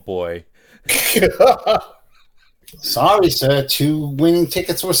 Oh, boy. Sorry, sir. 2 winning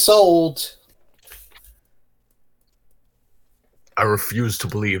tickets were sold. I refuse to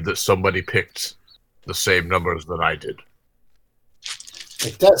believe that somebody picked the same numbers that I did.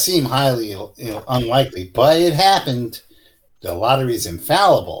 It does seem highly unlikely, but it happened. The lottery's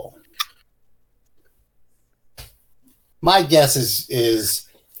infallible. My guess is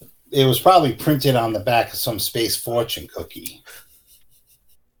it was probably printed on the back of some space fortune cookie.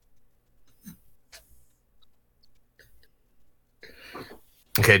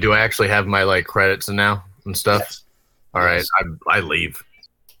 Okay, do I actually have my credits now and stuff? Yes. All right, Yes. I leave.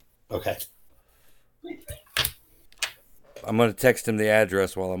 Okay. I'm going to text him the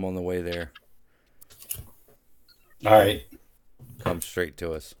address while I'm on the way there. All right. Come straight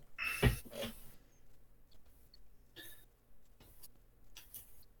to us.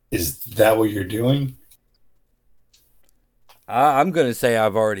 Is that what you're doing? I'm going to say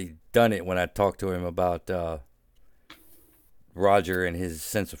I've already done it when I talked to him about Roger and his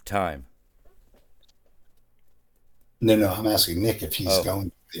sense of time. No, I'm asking Nick if he's Oh. going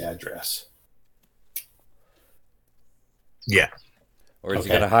to the address. Yeah. Or is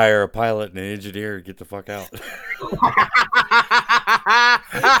he Okay. going to hire a pilot and an engineer and get the fuck out?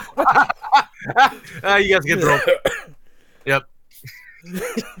 You guys get broke. Yep.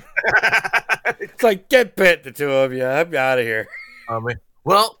 It's like, get bit, the two of you. I'm out of here.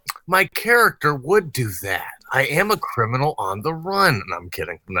 Well, my character would do that. I am a criminal on the run. No, I'm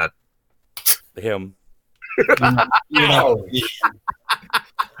kidding. I'm not. Him.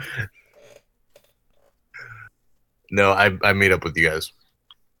 No, I meet up with you guys.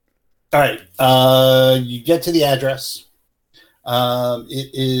 All right. You get to the address.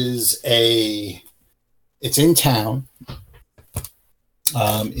 It's in town.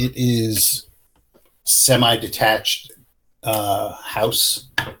 It is semi-detached house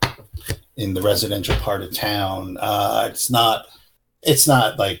in the residential part of town. It's not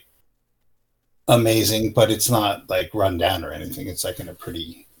like amazing, but it's not like run down or anything. It's like in a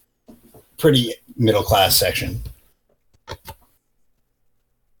pretty middle class section.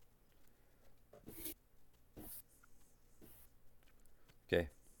 Okay.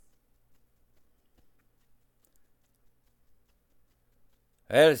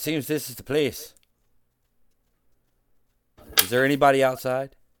 Well, it seems this is the place. Is there anybody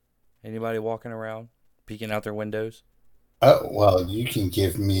outside? Anybody walking around, peeking out their windows? Oh, well, you can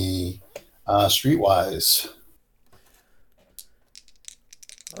give me Streetwise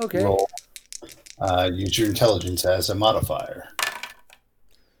Okay. roll. Use your intelligence as a modifier.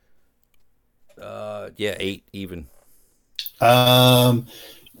 Yeah, 8 even.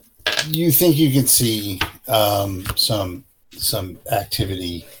 You think you can see some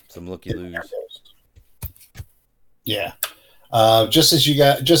activity. Some looky loos. Yeah. Just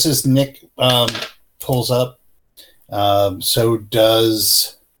as Nick pulls up, so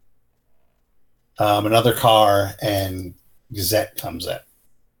does another car, and Gazette comes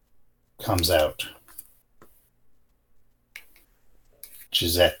out.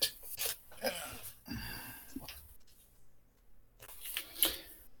 Gisette.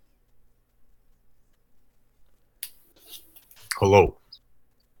 Hello.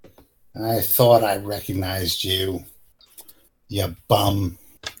 I thought I recognized you, you bum.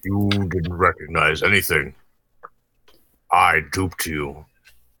 You didn't recognize anything. I duped you.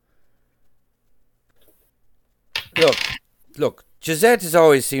 Look, Gisette has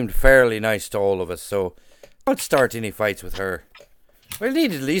always seemed fairly nice to all of us, so don't start any fights with her. We'll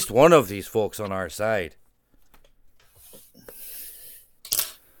need at least one of these folks on our side.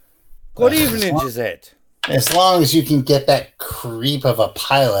 Good evening, Gisette. As long as you can get that creep of a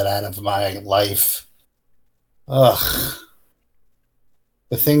pilot out of my life. Ugh.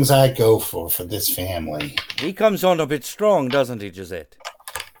 The things I go for this family. He comes on a bit strong, doesn't he, Gisette?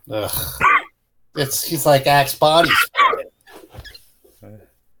 Ugh. He's like Axe Body.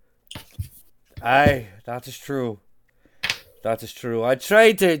 Aye, that is true. That is true. I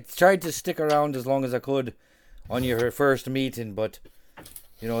tried to stick around as long as I could on your first meeting, but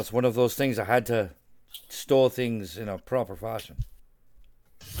you know, it's one of those things I had to stow things in a proper fashion.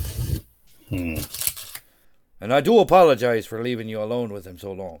 And I do apologize for leaving you alone with him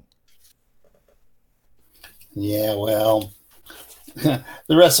so long. Yeah, well, the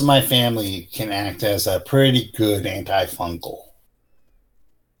rest of my family can act as a pretty good antifungal.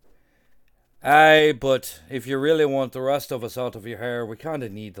 Aye, but if you really want the rest of us out of your hair, we kind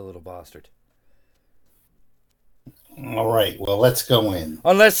of need the little bastard. All right, well, let's go in.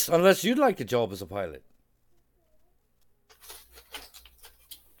 Unless you'd like a job as a pilot.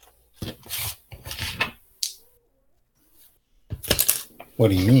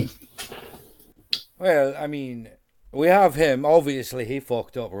 What do you mean? Well, I mean, we have him. Obviously, he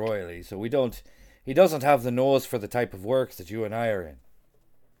fucked up royally, so he doesn't have the nose for the type of work that you and I are in.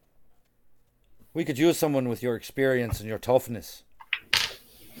 We could use someone with your experience and your toughness.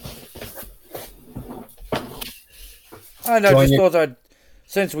 And I just thought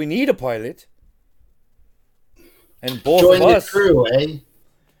since we need a pilot, and both Join of us, the crew, eh?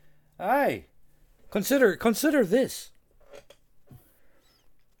 aye, consider this.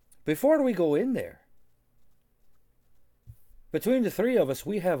 Before we go in there, between the three of us,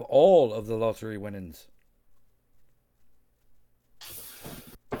 we have all of the lottery winnings.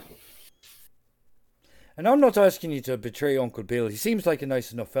 And I'm not asking you to betray Uncle Bill. He seems like a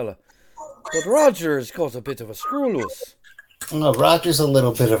nice enough fella. But Roger's got a bit of a screw loose. No, Roger's a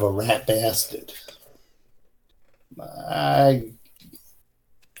little bit of a rat bastard. I'm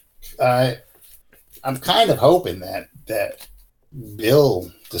kind of hoping that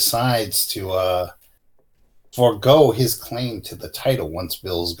Bill decides to forego his claim to the title once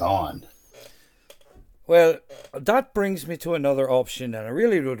Bill's gone. Well, that brings me to another option, and I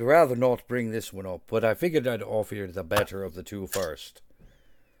really would rather not bring this one up, but I figured I'd offer you the better of the two first.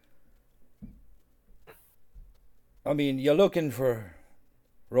 I mean, you're looking for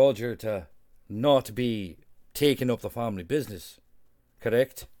Roger to not be taking up the family business,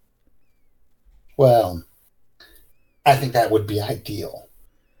 correct? Well, I think that would be ideal.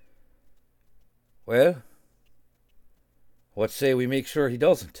 Well, what say we make sure he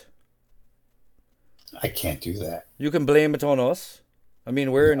doesn't? I can't do that. You can blame it on us. I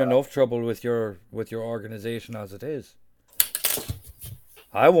mean, we're in enough trouble with your organization as it is.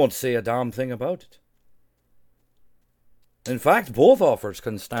 I won't say a damn thing about it. In fact, both offers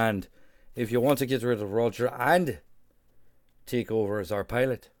can stand if you want to get rid of Roger and take over as our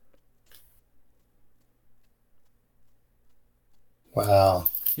pilot. Well,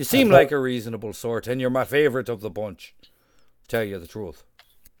 you seem like a reasonable sort, and you're my favorite of the bunch. Tell you the truth.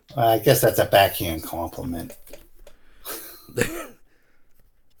 I guess that's a backhand compliment.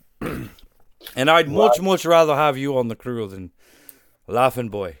 And I'd much rather have you on the crew than Laughing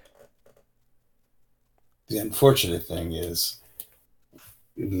Boy. The unfortunate thing is,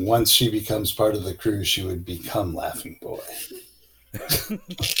 once she becomes part of the crew, she would become Laughing Boy.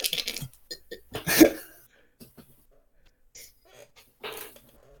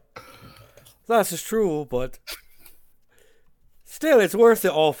 That is true, but still, it's worth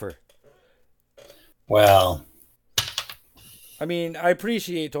the offer. Well, I mean, I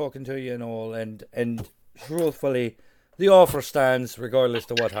appreciate talking to you and all, and truthfully, the offer stands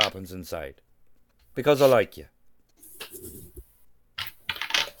regardless of what happens inside. Because I like you.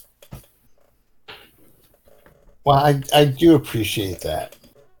 Well, I do appreciate that.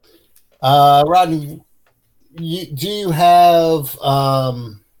 Rodney, do you have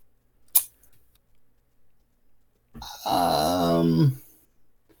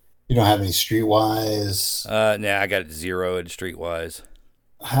you don't have any Streetwise? Nah, I got 0 in Streetwise.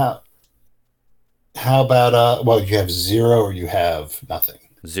 How about well, you have 0 or you have nothing?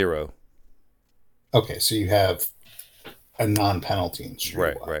 0. Okay, so you have a non-penalty in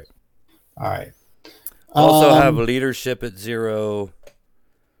Streetwise. Right. All right. Also have leadership at 0.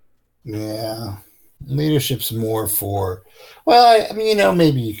 Yeah. Leadership's more for, well, I mean,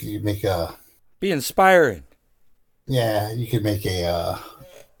 maybe you could make a, Be inspiring. yeah, you could make a,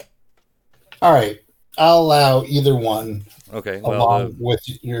 all right, I'll allow either one Okay. Well, along with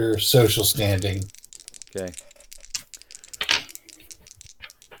your social standing. okay.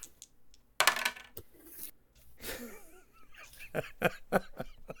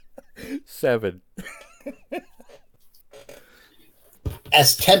 7.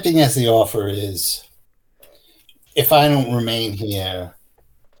 As tempting as the offer is, if I don't remain here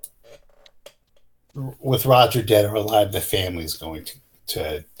with Roger dead or alive, the family's going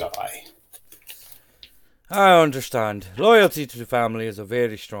to die. I understand. Loyalty to the family is a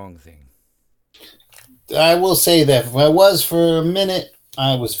very strong thing. I will say that if I was for a minute,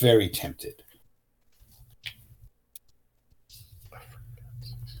 I was very tempted.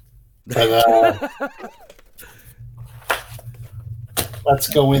 But let's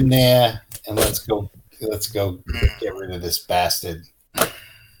go in there and let's go get rid of this bastard.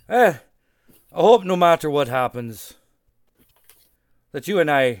 I hope no matter what happens, that you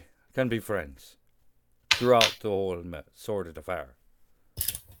and I can be friends throughout the whole sordid affair.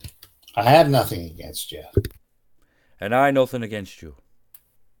 I have nothing against you. And I nothing against you.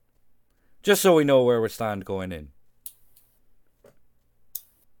 Just so we know where we stand going in.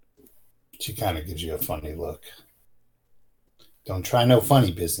 She kind of gives you a funny look. Don't try no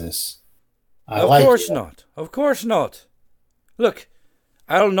funny business. Of course not. Of course not. Look,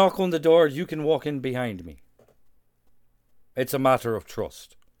 I'll knock on the door. You can walk in behind me. It's a matter of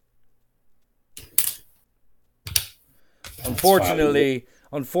trust. Unfortunately,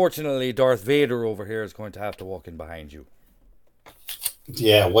 Darth Vader over here is going to have to walk in behind you.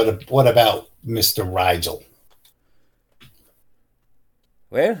 Yeah, what about Mr. Rigel?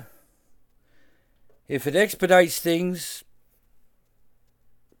 Well, if it expedites things,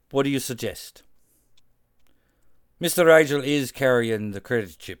 what do you suggest? Mr. Rigel is carrying the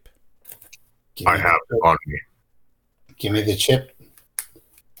credit chip. I have it on me. Give me the chip.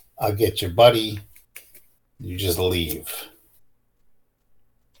 I'll get your buddy. You just leave.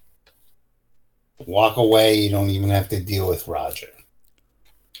 Walk away. You don't even have to deal with Roger.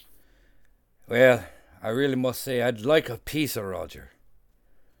 Well, I really must say I'd like a piece of Roger.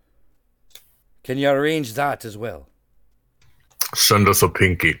 Can you arrange that as well? Send us a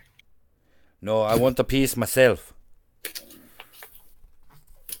pinky. No, I want the piece myself.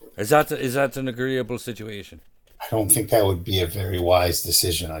 Is that an agreeable situation? I don't think that would be a very wise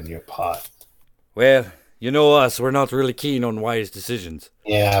decision on your part. Well, you know us, we're not really keen on wise decisions.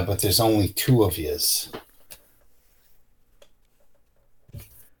 Yeah, but there's only 2 of yous.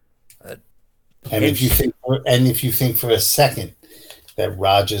 And if you think for a second that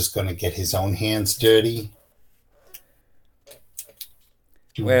Roger's going to get his own hands dirty,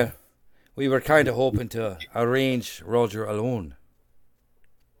 well, we were kind of hoping to arrange Roger alone.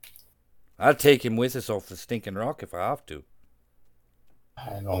 I'll take him with us off the stinking rock if I have to.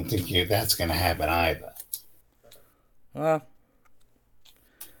 I don't think that's going to happen either. Well,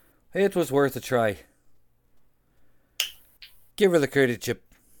 it was worth a try. Give her the credit chip.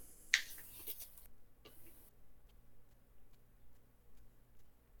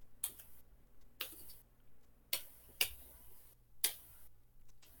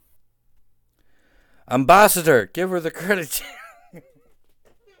 Ambassador, give her the credit chip.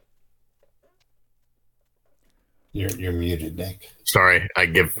 You're muted, Nick. Sorry, I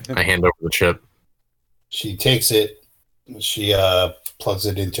hand over the chip. She takes it. She plugs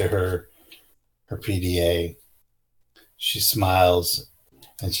it into her PDA. She smiles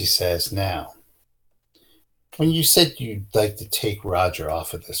and she says, "Now, when you said you'd like to take Roger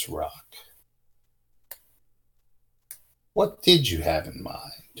off of this rock, what did you have in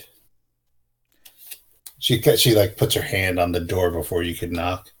mind?" She like puts her hand on the door before you could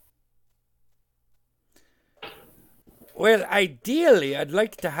knock. Well, ideally, I'd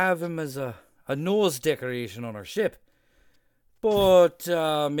like to have him as a nose decoration on our ship. But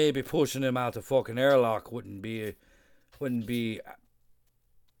maybe pushing him out the fucking airlock wouldn't be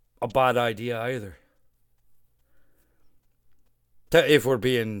a bad idea either. If we're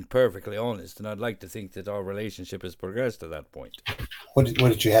being perfectly honest, and I'd like to think that our relationship has progressed to that point. What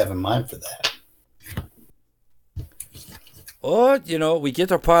did you have in mind for that? Oh, we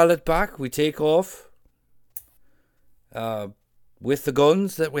get our pilot back, we take off. With the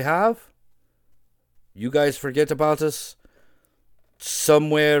guns that we have, you guys forget about us.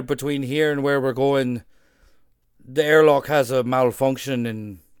 Somewhere between here and where we're going, the airlock has a malfunction,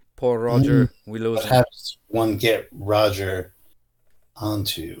 and poor Roger, we lose him. Perhaps one get Roger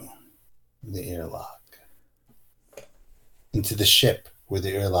onto the airlock, into the ship where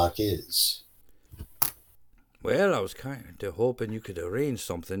the airlock is. Well, I was kind of hoping you could arrange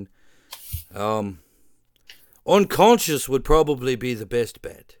something. Unconscious would probably be the best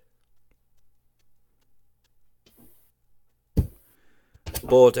bet.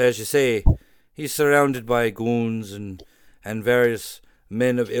 But as you say, he's surrounded by goons and various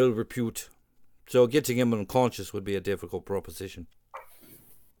men of ill repute. So getting him unconscious would be a difficult proposition.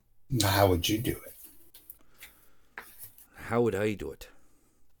 How would you do it? How would I do it?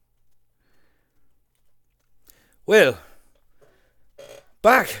 Well,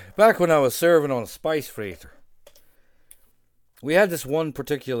 back when I was serving on a spice freighter, we had this one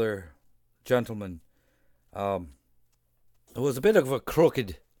particular gentleman. Who was a bit of a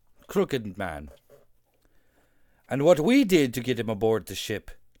crooked man. And what we did to get him aboard the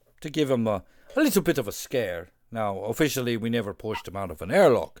ship, to give him a little bit of a scare. Now, officially, we never pushed him out of an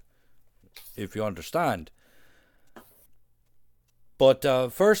airlock, if you understand. But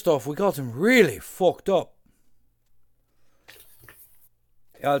first off, we got him really fucked up.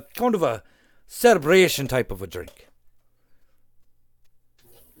 Kind of a celebration type of a drink.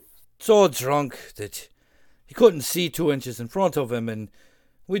 So drunk that he couldn't see 2 inches in front of him, and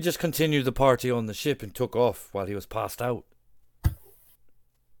we just continued the party on the ship and took off while he was passed out.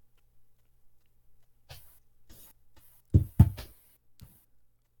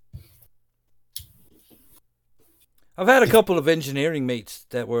 I've had a couple of engineering mates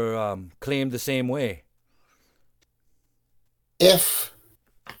that were claimed the same way. If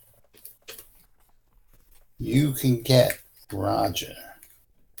you can get Roger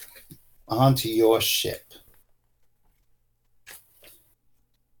onto your ship,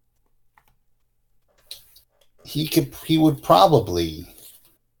 he would probably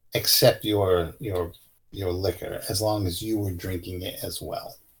accept your liquor as long as you were drinking it as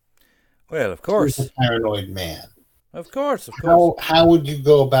well. Well, of course. He's a paranoid man. Of course. How would you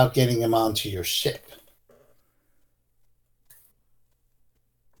go about getting him onto your ship?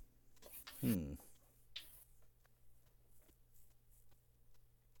 I'm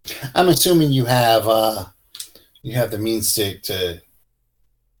assuming you have the means to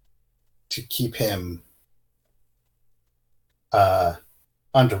keep him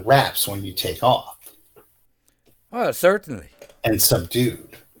under wraps when you take off. Well, certainly. And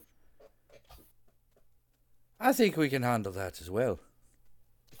subdued. I think we can handle that as well.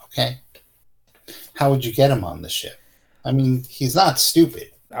 Okay. How would you get him on the ship? I mean, he's not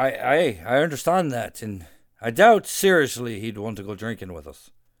stupid. I understand that, and I doubt seriously he'd want to go drinking with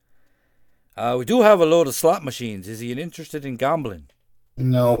us. We do have a load of slot machines. Is he interested in gambling?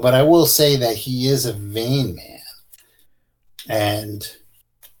 No, but I will say that he is a vain man. And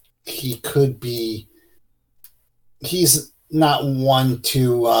he could be... He's not one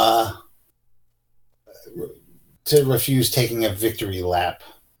to refuse taking a victory lap.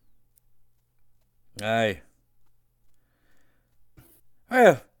 Aye.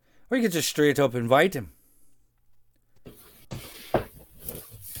 Well, we could just straight up invite him.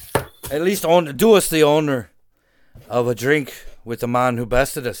 At least do us the honor of a drink with the man who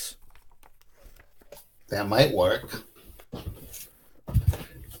bested us. That might work.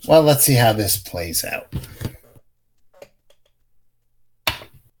 Well, let's see how this plays out.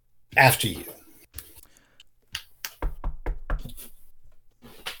 After you.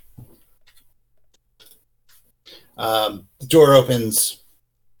 The door opens.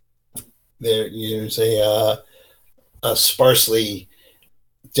 There's a sparsely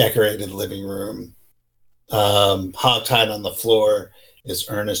decorated living room. Hogtied on the floor is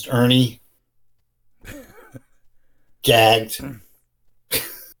Ernest Ernie. Gagged.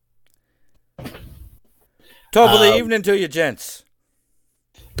 Top of the evening to you, gents.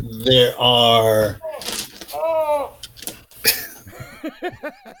 There are...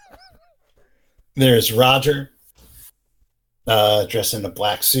 There's Roger, dressed in a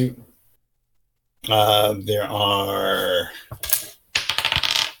black suit. There are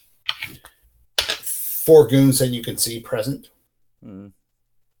 4 goons that you can see present.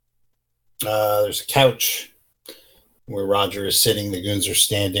 There's a couch where Roger is sitting. The goons are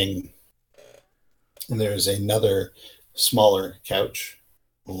standing. And there's another smaller couch,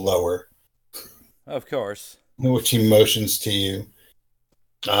 lower. Of course. Which he motions to you.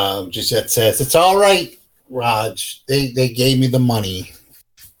 Gisette says, "It's all right, Raj. They gave me the money."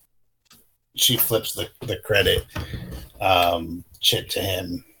 She flips the credit chip to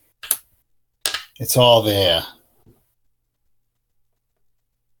him. It's all there.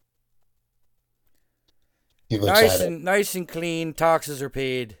 He looks at it. Nice and clean. Taxes are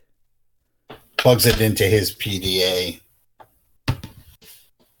paid. Plugs it into his PDA.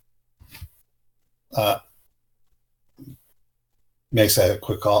 Makes a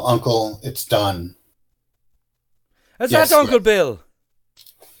quick call. "Uncle, it's done. Is Yes, that Uncle Bill?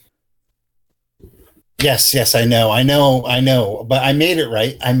 Yes, I know. But I made it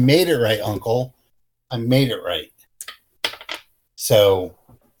right. Uncle. I made it right. So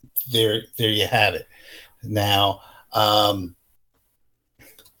there you have it. Now, I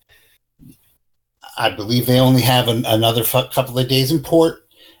believe they only have another couple of days in port,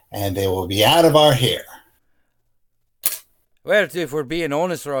 and they will be out of our hair. Well, if we're being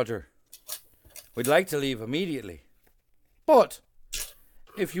honest, Roger, we'd like to leave immediately. But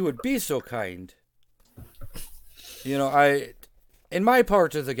if you would be so kind, in my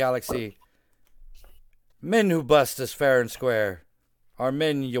part of the galaxy, men who bust us fair and square are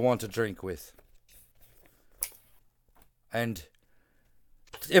men you want to drink with. And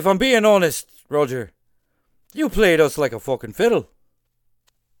if I'm being honest, Roger, you played us like a fucking fiddle.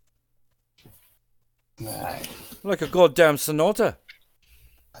 Right. Like a goddamn sonata.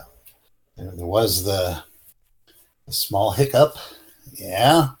 There was the small hiccup,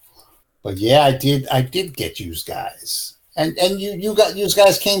 yeah, but yeah, I did get you guys, and you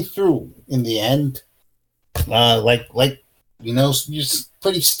guys came through in the end, you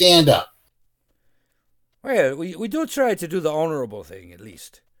pretty stand up. Well, we do try to do the honourable thing, at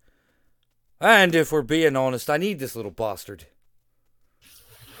least. And if we're being honest, I need this little bastard.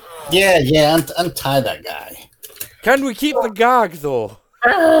 Yeah, untie that guy. Can we keep the gag, though?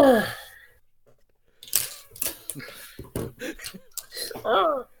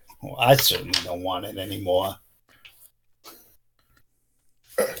 Well, I certainly don't want it anymore.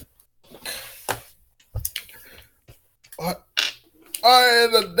 In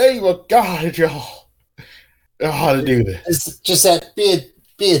the name of God, y'all know how to do this. It's just that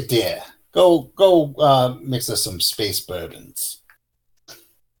be a dear. Go mix us some space bourbons.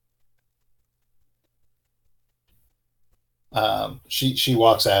 She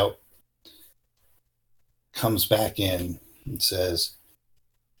walks out, comes back in, and says,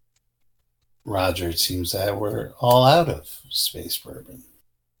 Roger, it seems that we're all out of space bourbon.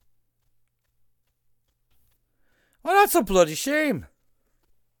 Well, that's a bloody shame.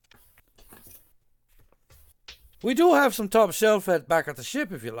 We do have some top shelf back at the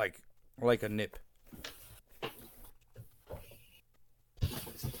ship, if you like a nip.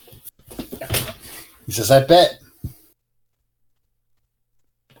 He says, I bet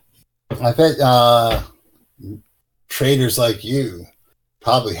traders like you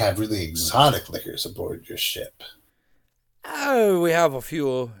probably have really exotic liquors aboard your ship. Oh, we have a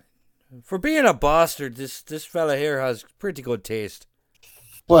few. For being a bastard, this fella here has pretty good taste.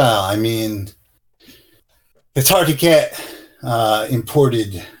 Well, I mean, it's hard to get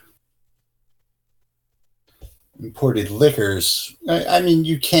imported liquors. I mean,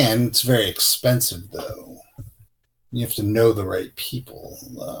 you can. It's very expensive, though. You have to know the right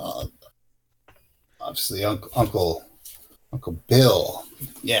people. Obviously, Uncle Bill.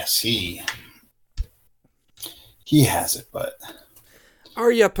 Yes, he has it, but.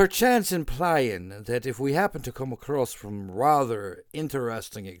 Are you perchance implying that if we happen to come across some rather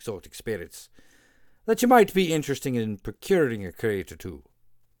interesting exotic spirits, that you might be interested in procuring a crate or two?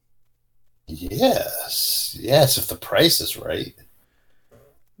 Yes, if the price is right.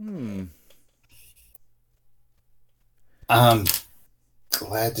 I'm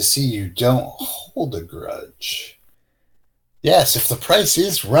glad to see you don't hold a grudge. Yes, if the price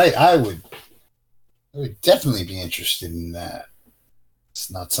is right, I would definitely be interested in that. It's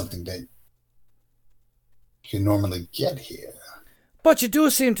not something that you can normally get here. But you do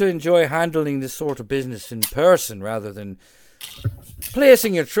seem to enjoy handling this sort of business in person rather than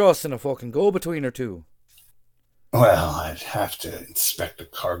placing your trust in a fucking go-between or two. Well, I'd have to inspect the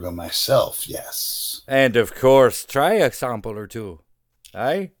cargo myself, yes. And of course, try a sample or two.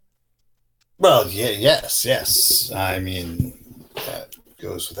 Aye? Well, yes. I mean, that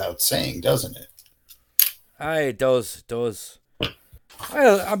goes without saying, doesn't it? Aye, it does.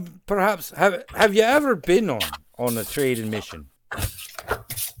 Well, perhaps, have you ever been on a trading mission?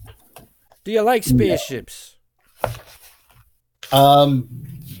 Do you like spaceships?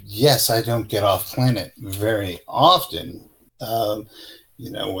 Yes, I don't get off planet very often. I'm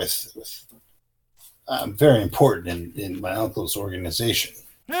very important in my uncle's organization.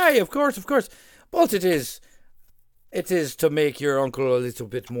 Aye, of course. But it is to make your uncle a little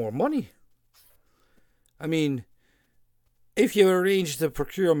bit more money. I mean, if you arrange the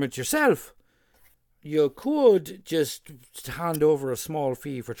procurement yourself, you could just hand over a small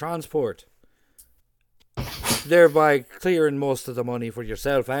fee for transport, thereby clearing most of the money for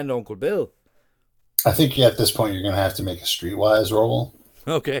yourself and Uncle Bill. I think at this point you're going to have to make a streetwise roll.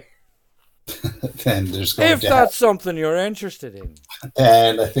 Okay. And there's going if that's something you're interested in.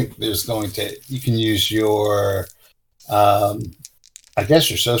 And I think you can use your I guess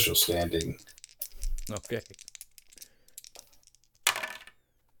your social standing. Okay.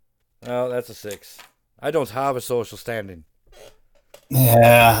 Well, that's a 6. I don't have a social standing.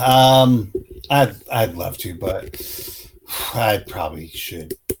 Yeah, I'd love to, but I probably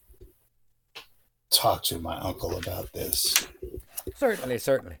should talk to my uncle about this. Certainly,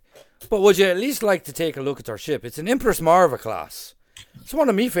 certainly. But would you at least like to take a look at our ship? It's an Empress Marva class. It's one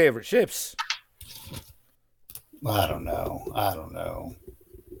of me favorite ships. I don't know.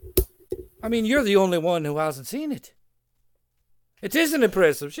 I mean, you're the only one who hasn't seen it. It is an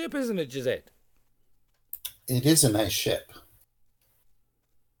impressive ship, isn't it, Gisette? It is a nice ship.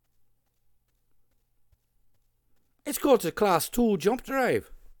 It's got a Class 2 jump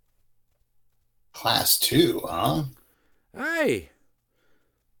drive. Class 2, huh? Aye.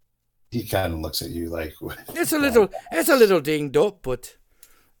 He kind of looks at you like It's a little dinged up, but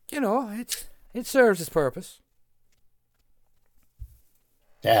you know, it serves its purpose.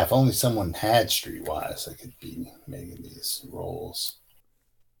 Yeah, if only someone had Streetwise, I could be making these rolls.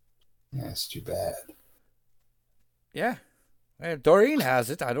 Yeah, it's too bad. Yeah. Doreen has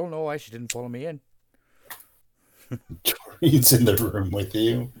it. I don't know why she didn't follow me in. Doreen's in the room with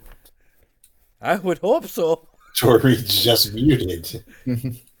you. I would hope so. Doreen's just muted.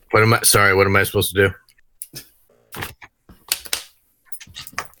 What am I supposed to do?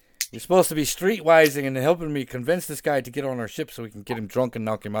 You're supposed to be streetwising and helping me convince this guy to get on our ship so we can get him drunk and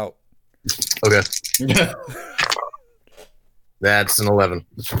knock him out. Okay. That's an 11.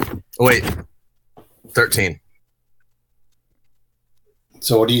 Oh, wait. 13.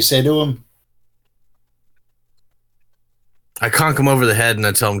 So what do you say to him? I conk him over the head and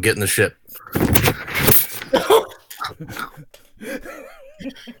I tell him, get in the ship.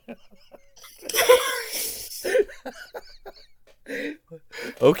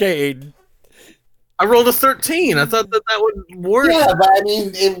 Okay, Aiden. I rolled a 13. I thought that would work. Yeah, but I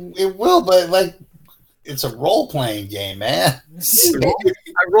mean, it will, but like, it's a role-playing game, man.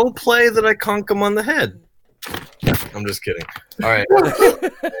 I role play that I conk him on the head. I'm just kidding. All right.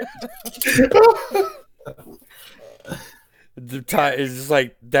 The time is just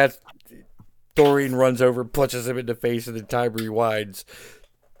like that. Doreen runs over, punches him in the face, and the time rewinds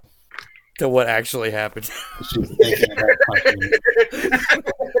to what actually happened. She's thinking about punching you.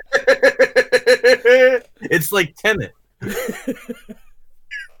 It's like Tenet.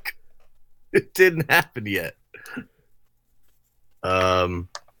 It didn't happen yet. I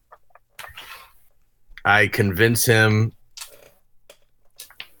convince him.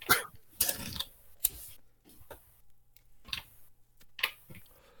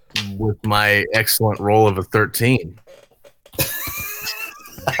 With my excellent roll of a 13.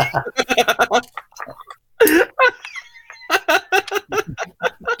 I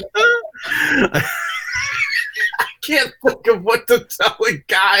can't think of what to tell a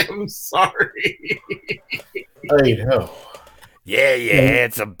guy. I'm sorry. I know. Yeah, you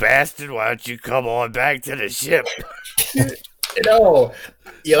handsome bastard. Why don't you come on back to the ship? You know,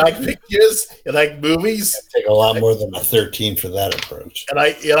 you like pictures, you like movies, Take a lot more than a 13 for that approach.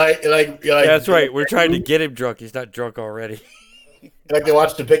 you like That's right. We're trying to get him drunk. He's not drunk already. You like to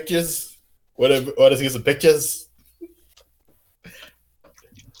watch the pictures. Want to see some pictures?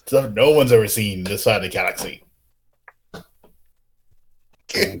 Stuff no one's ever seen this side of the galaxy.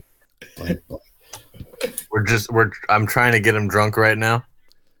 I'm trying to get him drunk right now.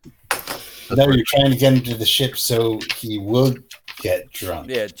 No, you're trying to get him to the ship so he will get drunk.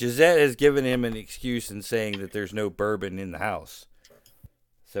 Yeah, Gisette has given him an excuse in saying that there's no bourbon in the house.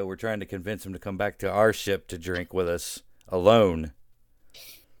 So we're trying to convince him to come back to our ship to drink with us alone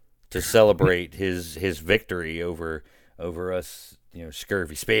to celebrate his victory over us,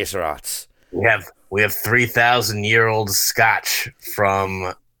 scurvy space rots. We have 3,000-year-old scotch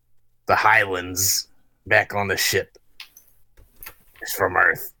from the Highlands back on the ship. It's from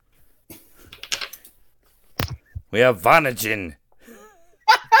Earth. We have Vonnegut.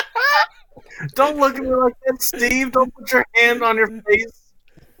 Don't look at me like that, Steve. Don't put your hand on your face.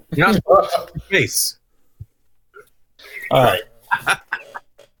 You're not supposed to put your face. All right.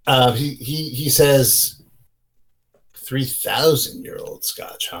 He says 3,000-year-old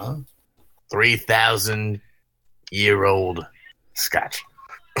scotch, huh? 3,000-year-old scotch.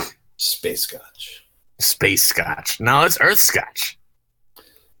 Space scotch. Space scotch. No, it's Earth scotch.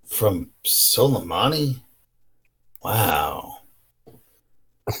 From Soleimani? Wow.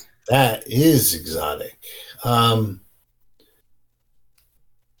 That is exotic.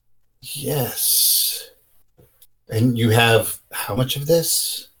 Yes. And you have how much of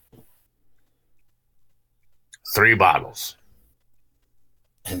this? 3 bottles.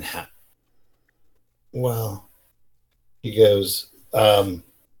 And how? Well, He goes,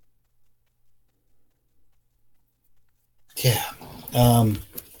 yeah.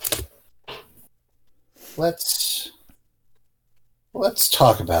 Let's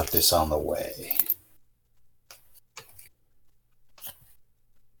talk about this on the way.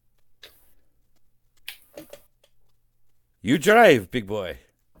 You drive, big boy.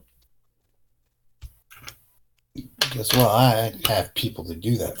 Because, well, I have people to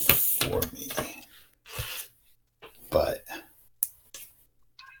do that for me. But,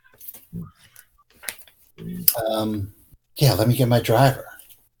 yeah, let me get my driver.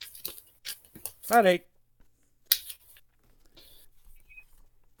 All right.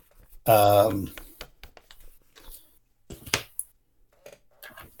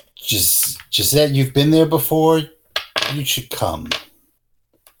 Gisette, you've been there before. You should come.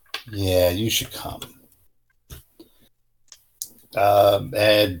 Yeah, you should come.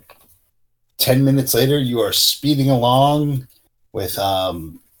 And 10 minutes later, you are speeding along with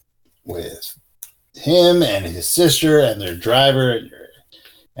him and his sister and their driver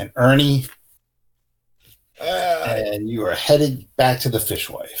and Ernie. And you are headed back to the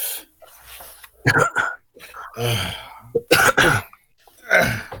fishwife.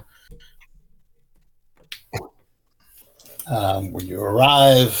 When you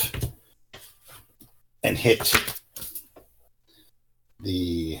arrive and hit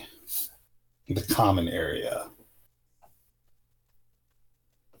the common area,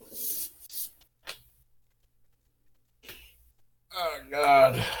 Oh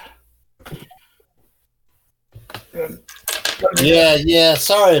God. yeah.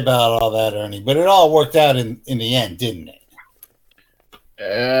 Sorry about all that, Ernie, but it all worked out in the end, didn't it?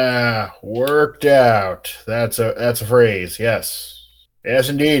 Worked out. That's a phrase. Yes,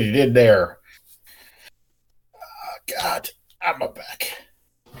 indeed, you did there. Oh, God, I'm back.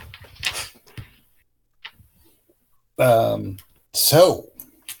 So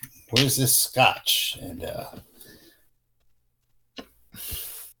where's this scotch? And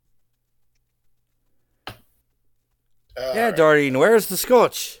Yeah, Doreen, where's the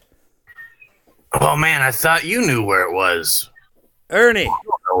scotch? Oh man, I thought you knew where it was. Ernie. I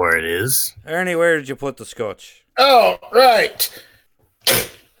don't know where it is. Ernie, where did you put the scotch? Oh, right.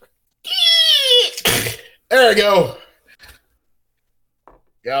 There we go.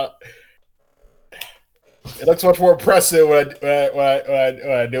 Yeah. It looks much more impressive when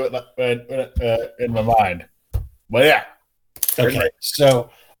I do it in my mind. But yeah. okay, so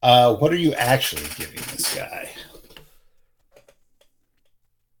what are you actually giving this guy?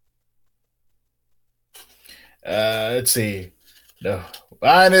 Let's see. No,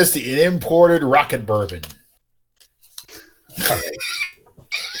 mine is the imported rocket bourbon. Okay.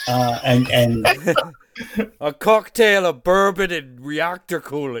 And A cocktail of bourbon and reactor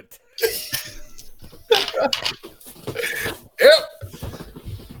coolant. Yep.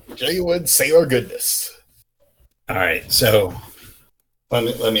 Genuine sailor goodness. all right, so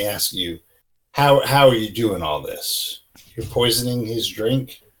let me ask you, how are you doing all this? You're poisoning his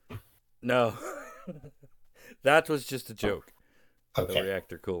drink? No. That was just a joke. The Okay.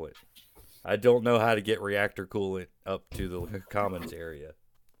 reactor coolant. I don't know how to get reactor coolant up to the commons area.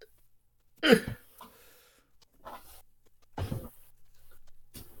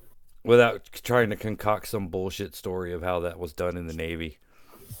 Without trying to concoct some bullshit story of how that was done in the Navy.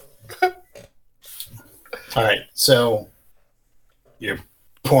 All right, so you're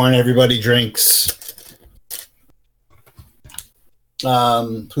pouring everybody drinks.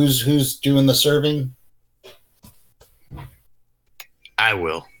 Who's doing the serving? I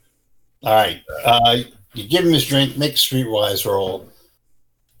will. All right, you give him his drink. Make a streetwise roll.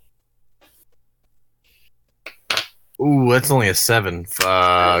 Ooh, that's only a 7.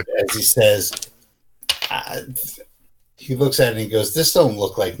 As he says, he looks at it and he goes, "This don't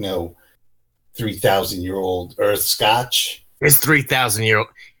look like no 3,000-year-old Earth Scotch." It's 3,000-year-old.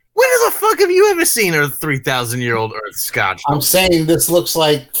 When the fuck have you ever seen a 3,000-year-old Earth Scotch? I'm saying this looks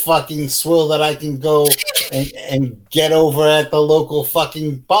like fucking swill that I can go and get over at the local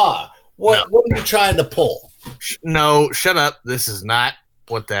fucking bar. What are you trying to pull? No, shut up. This is not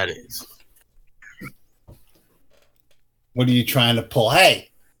what that is. What are you trying to pull? Hey,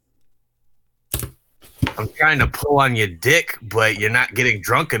 I'm trying to pull on your dick, but you're not getting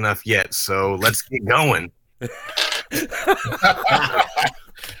drunk enough yet, so let's get going.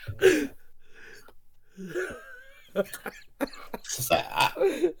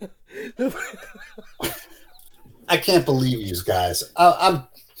 I can't believe you guys. I'm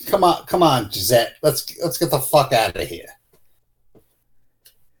come on, Gisette. Let's get the fuck out of here.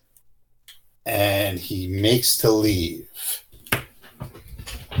 And he makes to leave.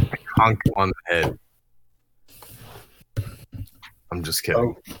 Honk him on the head. I'm just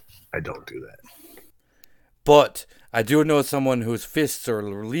kidding. Oh. I don't do that. But I do know someone whose fists are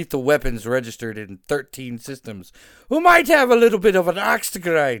lethal weapons registered in 13 systems who might have a little bit of an axe to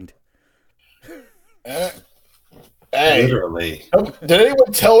grind. Hey, Literally. did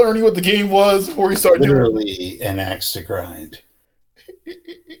anyone tell Ernie what the game was before he started doing it? Literally an axe to grind.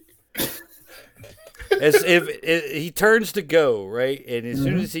 As if he turns to go, right? And as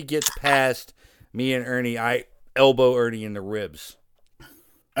soon as he gets past me and Ernie, I elbow Ernie in the ribs.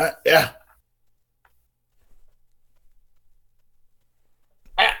 Yeah.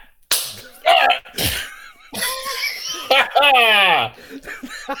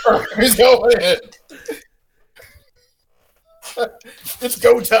 He's going in. It's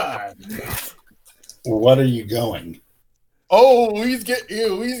go time. What are you going? Oh, we're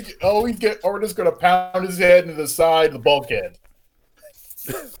just gonna pound his head into the side of the bulkhead.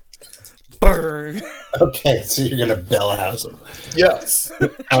 Burn. Okay, so you're gonna bellhouse him. Yes.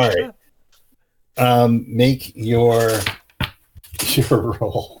 All right. Make your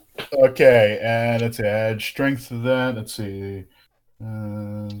roll. Okay, and let's add strength to that. Let's see.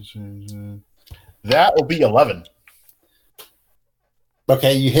 That will be 11.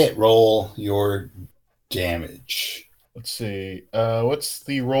 Okay, you hit. Roll your damage. Let's see. What's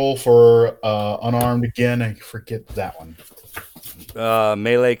the roll for unarmed again? I forget that one.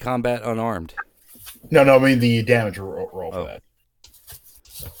 Melee combat unarmed. No, I mean the damage roll for that.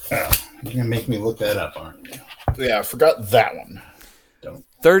 Oh, you're gonna make me look that up, aren't you? Yeah, I forgot that one.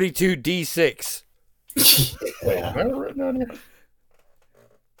 32 D6. Wait, have I written down here?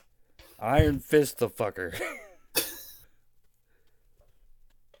 Iron Fist the fucker.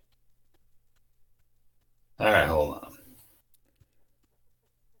 All right, hold on.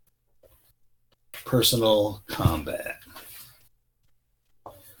 Personal combat.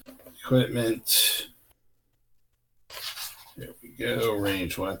 Equipment. There we go.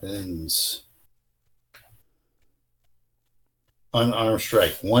 Range weapons. Unarmed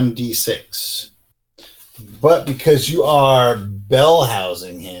strike, 1d6. But because you are bell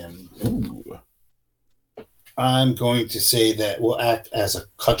housing him, I'm going to say that will act as a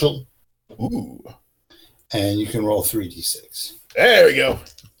cudgel. Ooh. And you can roll 3d6. There we go.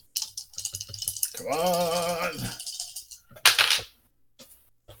 Come on.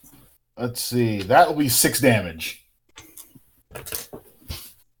 Let's see. That will be 6 damage. All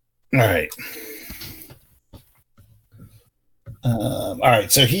right. All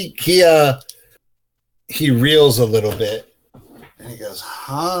right. So he reels a little bit, and he goes,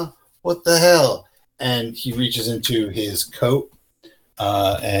 "Huh? What the hell?" And he reaches into his coat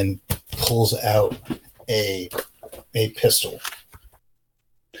and pulls out a pistol.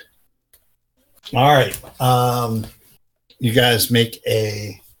 All right. You guys make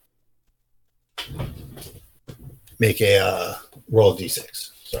a roll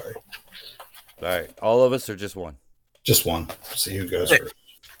d6. Sorry. All right. All of us or just one? Just one. See who goes Six.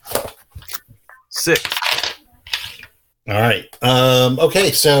 first. 6. All right.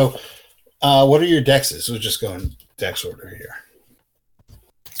 Okay. So, what are your dexes? We'll just go in dex order here.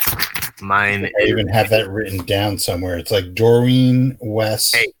 Mine I even have that written down somewhere. It's like Doreen,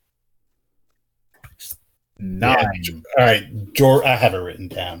 Wes. 8. 9. All right. I have it written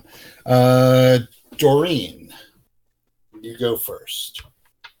down. Doreen, you go first.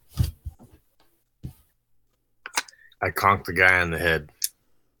 I conked the guy on the head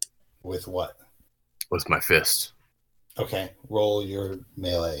With what? with my fist. Okay. Roll your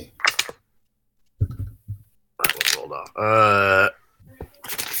melee. That was rolled off.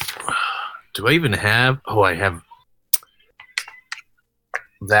 Do I even have? Oh, I have.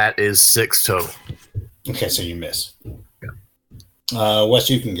 That is 6 total. Okay, so you miss. Wes,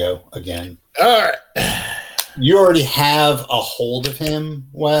 you can go again. All right. You already have a hold of him,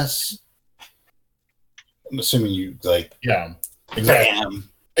 Wes. I'm assuming you like Yeah. Exactly. bam.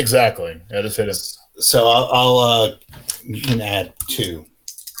 Exactly. I just hit it. So I'll you can add 2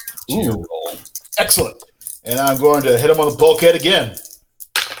 to your Ooh. roll. Excellent. And I'm going to hit him on the bulkhead again.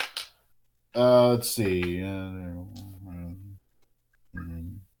 Let's see.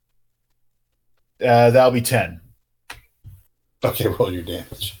 That'll be 10. Okay, roll your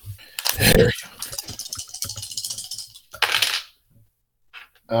damage. There we go.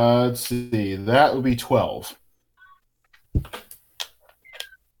 Let's see. That will be 12.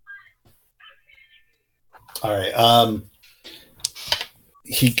 All right.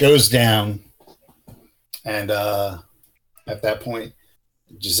 He goes down, and at that point,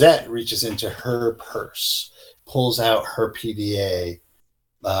 Gisette reaches into her purse, pulls out her PDA,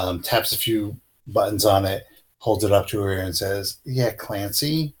 taps a few buttons on it, holds it up to her, and says, "Yeah,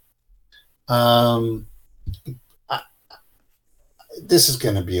 Clancy, this is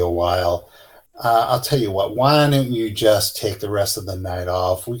going to be a while. I'll tell you what. Why don't you just take the rest of the night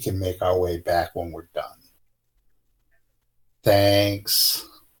off? We can make our way back when we're done. Thanks.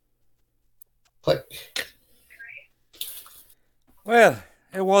 Click. Well,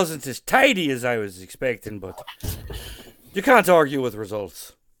 it wasn't as tidy as I was expecting, but you can't argue with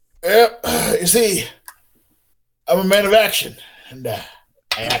results. Yep. You see, I'm a man of action, and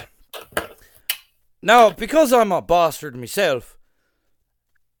Now, because I'm a bastard myself,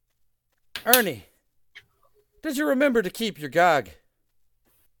 Ernie, did you remember to keep your gag?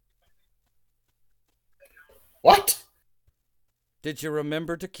 What? Did you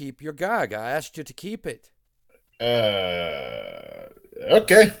remember to keep your gag? I asked you to keep it.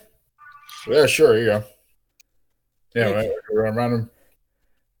 Okay. Yeah, sure. Here you go. Yeah, Hey. right. Run around him.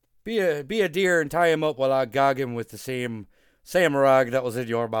 Be a deer and tie him up while I gag him with the same rag that was in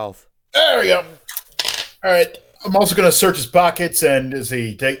your mouth. There we go. All right. I'm also gonna search his pockets and I'm just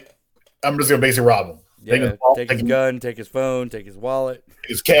gonna basically rob him. Yeah, take his gun, take his phone, take his wallet,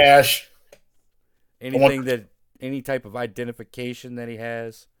 his cash. any type of identification that he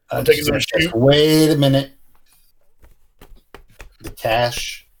has. I'm taking some shoot. Wait a minute. The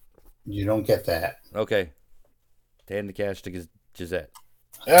cash, you don't get that. Okay. Hand the cash to Gisette.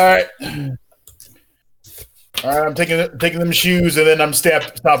 All right. I'm taking them shoes, and then I'm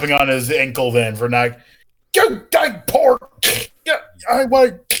stomping on his ankle. Then for not, you die pork. Yeah, I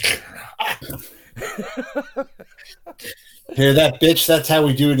want. Hear that, bitch? That's how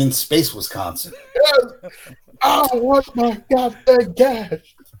we do it in Space, Wisconsin. I want my goddamn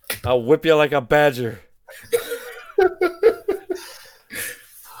cash. I'll whip you like a badger.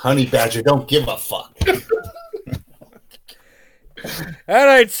 Honey Badger, don't give a fuck. All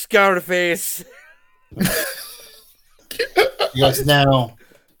right, Scarface. Yes, now,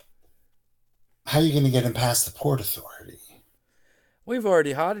 how are you going to get him past the Port Authority? We've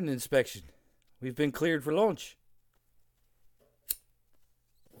already had an inspection. We've been cleared for lunch.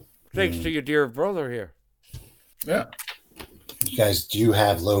 Thanks to your dear brother here. Yeah. You guys do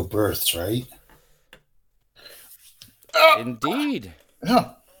have low births, right? Indeed.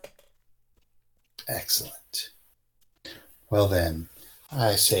 Yeah. Excellent. Well then,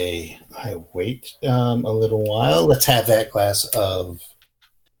 I say I wait a little while. Let's have that glass of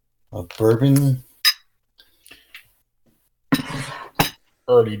bourbon.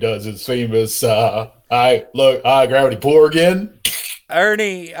 Ernie does his famous gravity pour again.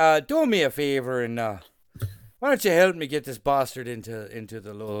 Ernie, do me a favor and why don't you help me get this bastard into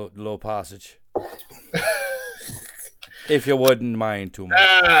the low passage? If you wouldn't mind too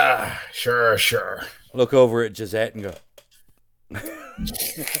much. Sure. Look over at Gisette and go,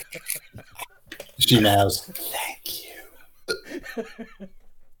 She nows. Thank you.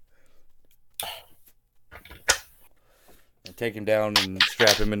 and take him down and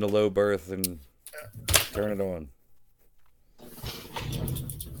strap him in the low berth and turn it on.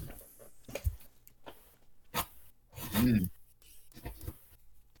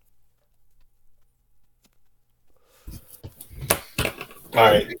 All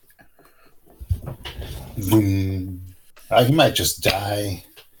right. Boom. He might just die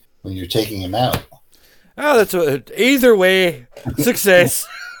when you're taking him out. Oh, that's what. Either way, success.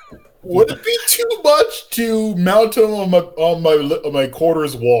 Would it be too much to mount him on my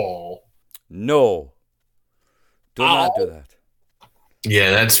quarters wall? No. Do not do that.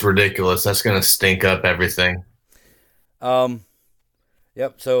 Yeah, that's ridiculous. That's gonna stink up everything. Yep.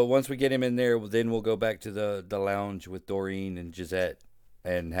 So once we get him in there, then we'll go back to the lounge with Doreen and Gisette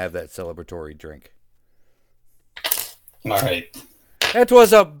and have that celebratory drink. All right. It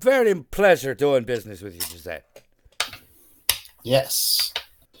was a very pleasure doing business with you, Gisette. Yes.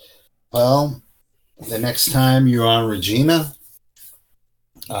 Well, the next time you're on Regina,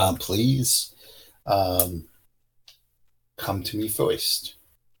 please come to me first.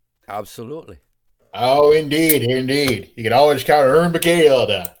 Absolutely. Oh, indeed. You can always count on Ern McHale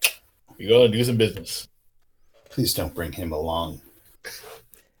to go and do some business. Please don't bring him along.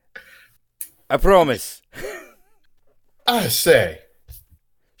 I promise. I say.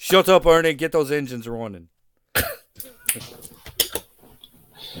 Shut up, Ernie. Get those engines running.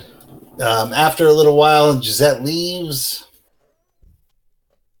 After a little while, Gisette leaves.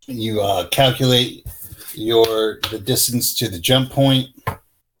 You calculate the distance to the jump point.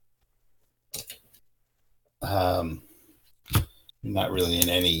 You're not really in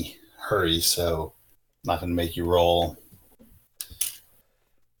any hurry, so I'm not going to make you roll.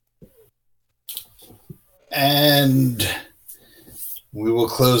 And we will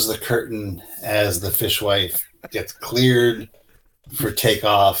close the curtain as the fishwife gets cleared for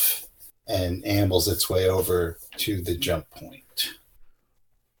takeoff and ambles its way over to the jump point.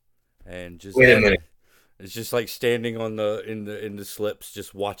 and just Wait a minute. It's just like standing on in the slips,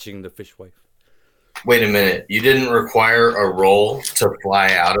 just watching the fishwife. Wait a minute. You didn't require a roll to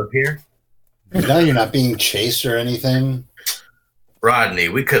fly out of here? No, you're not being chased or anything. Rodney,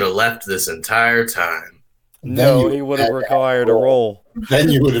 we could have left this entire time. No, he would have required a roll. Then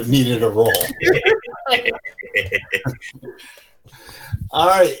you would have needed a roll. All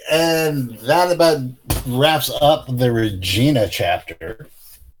right, and that about wraps up the Regina chapter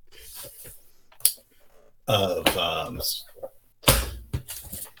of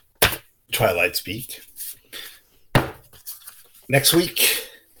Twilight Speak. Next week,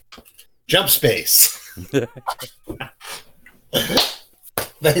 Jump Space.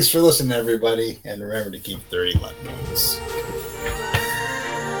 Thanks for listening, everybody, and remember to keep 30 left notes.